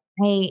something?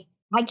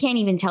 I can't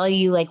even tell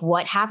you like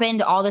what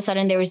happened. All of a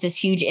sudden there was this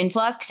huge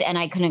influx and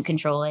I couldn't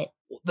control it.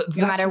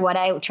 No matter what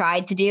I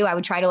tried to do, I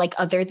would try to like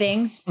other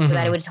things so that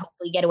I would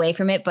hopefully get away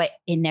from it, but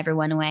it never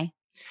went away.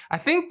 I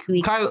think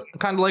kind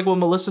of like what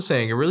Melissa's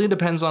saying. It really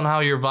depends on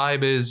how your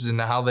vibe is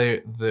and how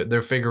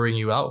they're figuring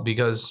you out.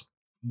 Because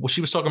well,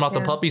 she was talking about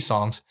the puppy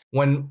songs.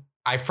 When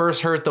I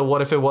first heard the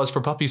What If It Was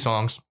for Puppy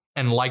Songs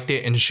and liked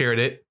it and shared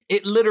it,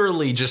 it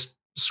literally just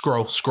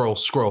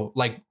scroll,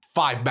 like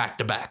 5 back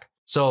to back.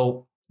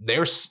 So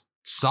there's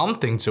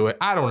something to it.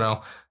 I don't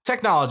know.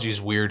 Technology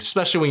is weird,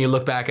 especially when you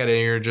look back at it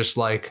and you're just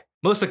like,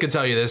 Melissa could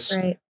tell you this.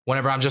 Right.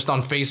 Whenever I'm just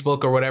on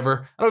Facebook or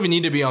whatever, I don't even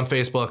need to be on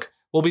Facebook.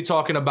 We'll be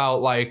talking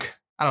about like,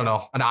 I don't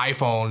know, an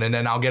iPhone, and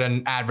then I'll get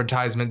an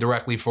advertisement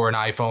directly for an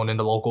iPhone in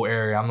the local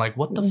area. I'm like,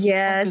 what the fuck is this?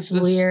 Yeah, it's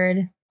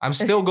weird. I'm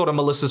still go to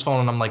Melissa's phone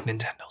and I'm like,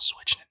 Nintendo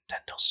Switch.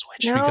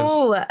 No.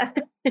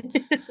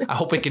 Because I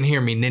hope it can hear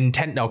me.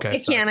 Nintendo. Okay.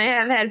 It can. I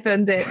have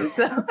headphones in,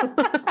 so.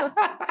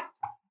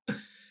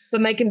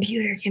 But my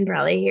computer can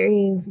probably hear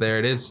you. There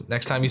it is.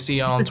 Next time you see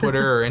it on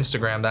Twitter or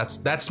Instagram,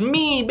 that's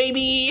me,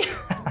 baby.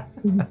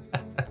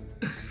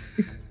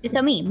 It's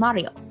me,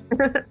 Mario.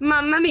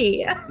 Mamma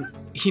mia.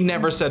 He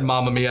never said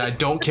Mamma Mia. I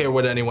don't care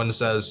what anyone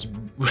says.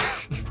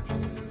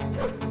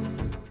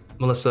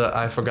 Melissa,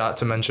 I forgot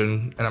to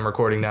mention, and I'm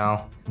recording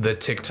now, the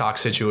TikTok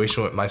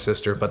situation with my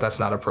sister, but that's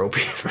not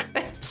appropriate for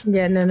this.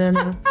 Yeah,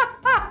 no.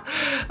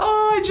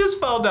 Oh, I just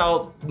found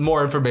out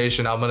more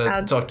information.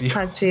 I'll talk to you.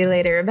 Talk to you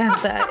later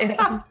about that.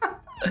 Yeah.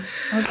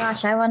 Oh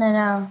gosh, I want to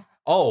know.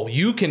 Oh,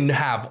 you can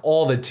have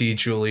all the tea,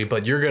 Julie,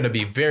 but you're going to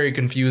be very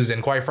confused.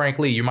 And quite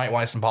frankly, you might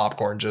want some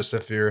popcorn just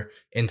if you're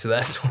into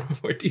that sort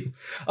of ordeal.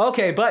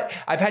 Okay, but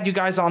I've had you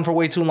guys on for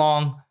way too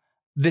long.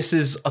 This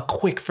is a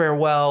quick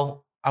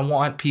farewell. I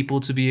want people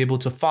to be able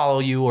to follow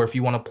you, or if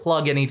you want to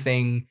plug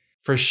anything,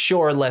 for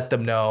sure, let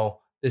them know.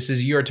 This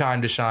is your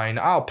time to shine.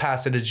 I'll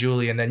pass it to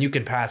Julie, and then you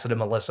can pass it to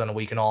Melissa, and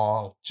we can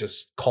all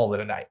just call it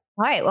a night.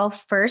 All right. Well,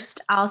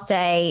 first, I'll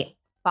say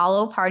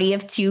follow Party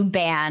of Two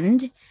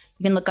Band. You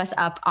can look us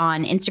up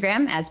on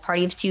Instagram as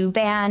Party of Two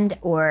Band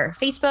or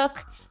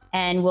Facebook,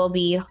 and we'll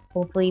be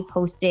hopefully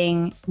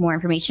posting more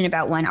information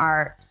about when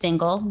our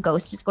single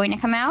Ghost is going to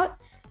come out.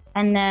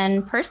 And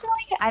then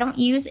personally, I don't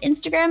use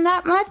Instagram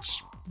that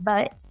much,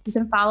 but you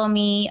can follow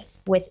me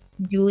with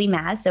Julie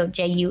Maz, so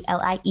JuliEMazz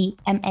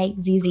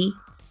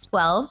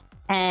 12.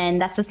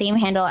 And that's the same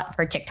handle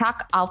for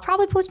TikTok. I'll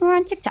probably post more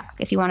on TikTok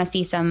if you want to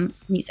see some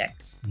music.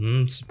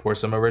 Support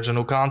some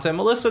original content.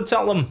 Melissa,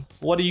 tell them,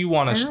 what do you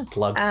want to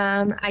plug?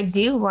 I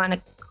do want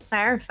to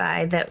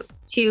clarify that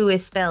 2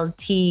 is spelled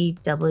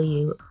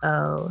TWO,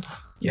 not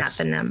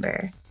the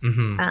number.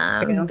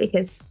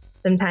 Because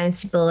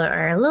sometimes people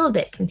are a little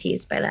bit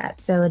confused by that.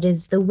 So it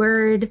is the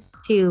word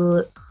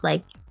 2,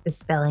 like the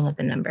spelling of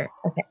the number.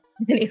 Okay.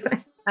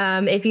 Anyway,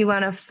 if you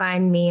want to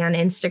find me on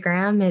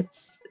Instagram,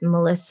 it's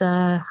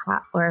Melissa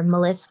or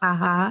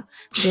Melissa,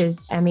 which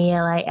is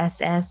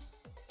MELISSHAHA.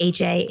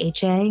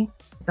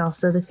 It's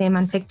also the same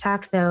on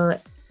TikTok, though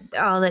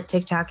all that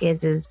TikTok is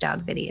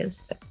dog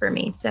videos for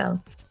me. So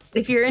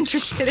if you're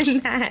interested in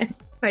that,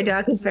 my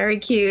dog is very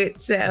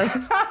cute. So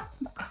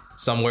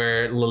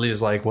somewhere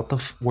Lily's like,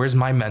 where's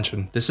my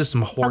mention? This is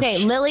some horse. Okay,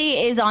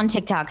 Lily is on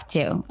TikTok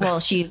too. Well,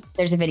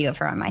 there's a video of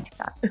her on my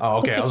TikTok. Oh,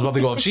 okay. I was about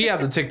to go, if she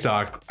has a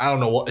TikTok, I don't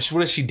know what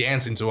is she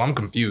dancing to? I'm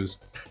confused.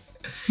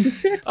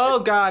 Oh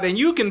God, and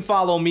you can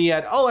follow me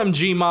at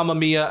OMG Mamma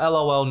Mia,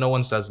 LOL. No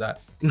one says that.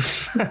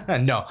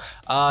 No,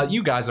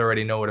 you guys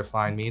already know where to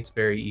find me. It's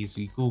very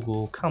easy.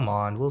 Google, come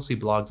on. We'll See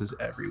Blogs is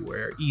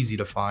everywhere. Easy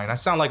to find. I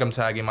sound like I'm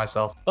tagging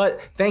myself,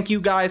 but thank you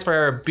guys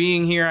for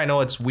being here. I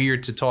know it's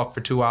weird to talk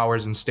for 2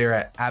 hours and stare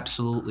at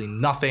absolutely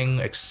nothing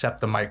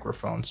except the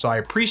microphone. So I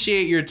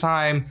appreciate your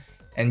time,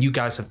 and you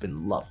guys have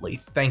been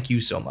lovely. Thank you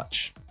so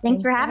much.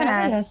 Thanks for having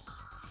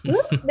us.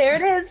 Whoop, there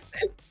it is.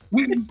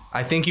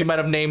 I think you might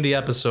have named the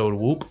episode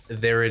Whoop,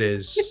 there it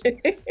is.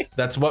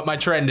 That's what my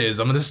trend is.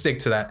 I'm going to stick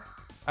to that.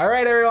 All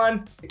right,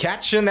 everyone.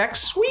 Catch you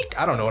next week.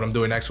 I don't know what I'm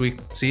doing next week.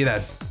 See you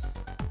then.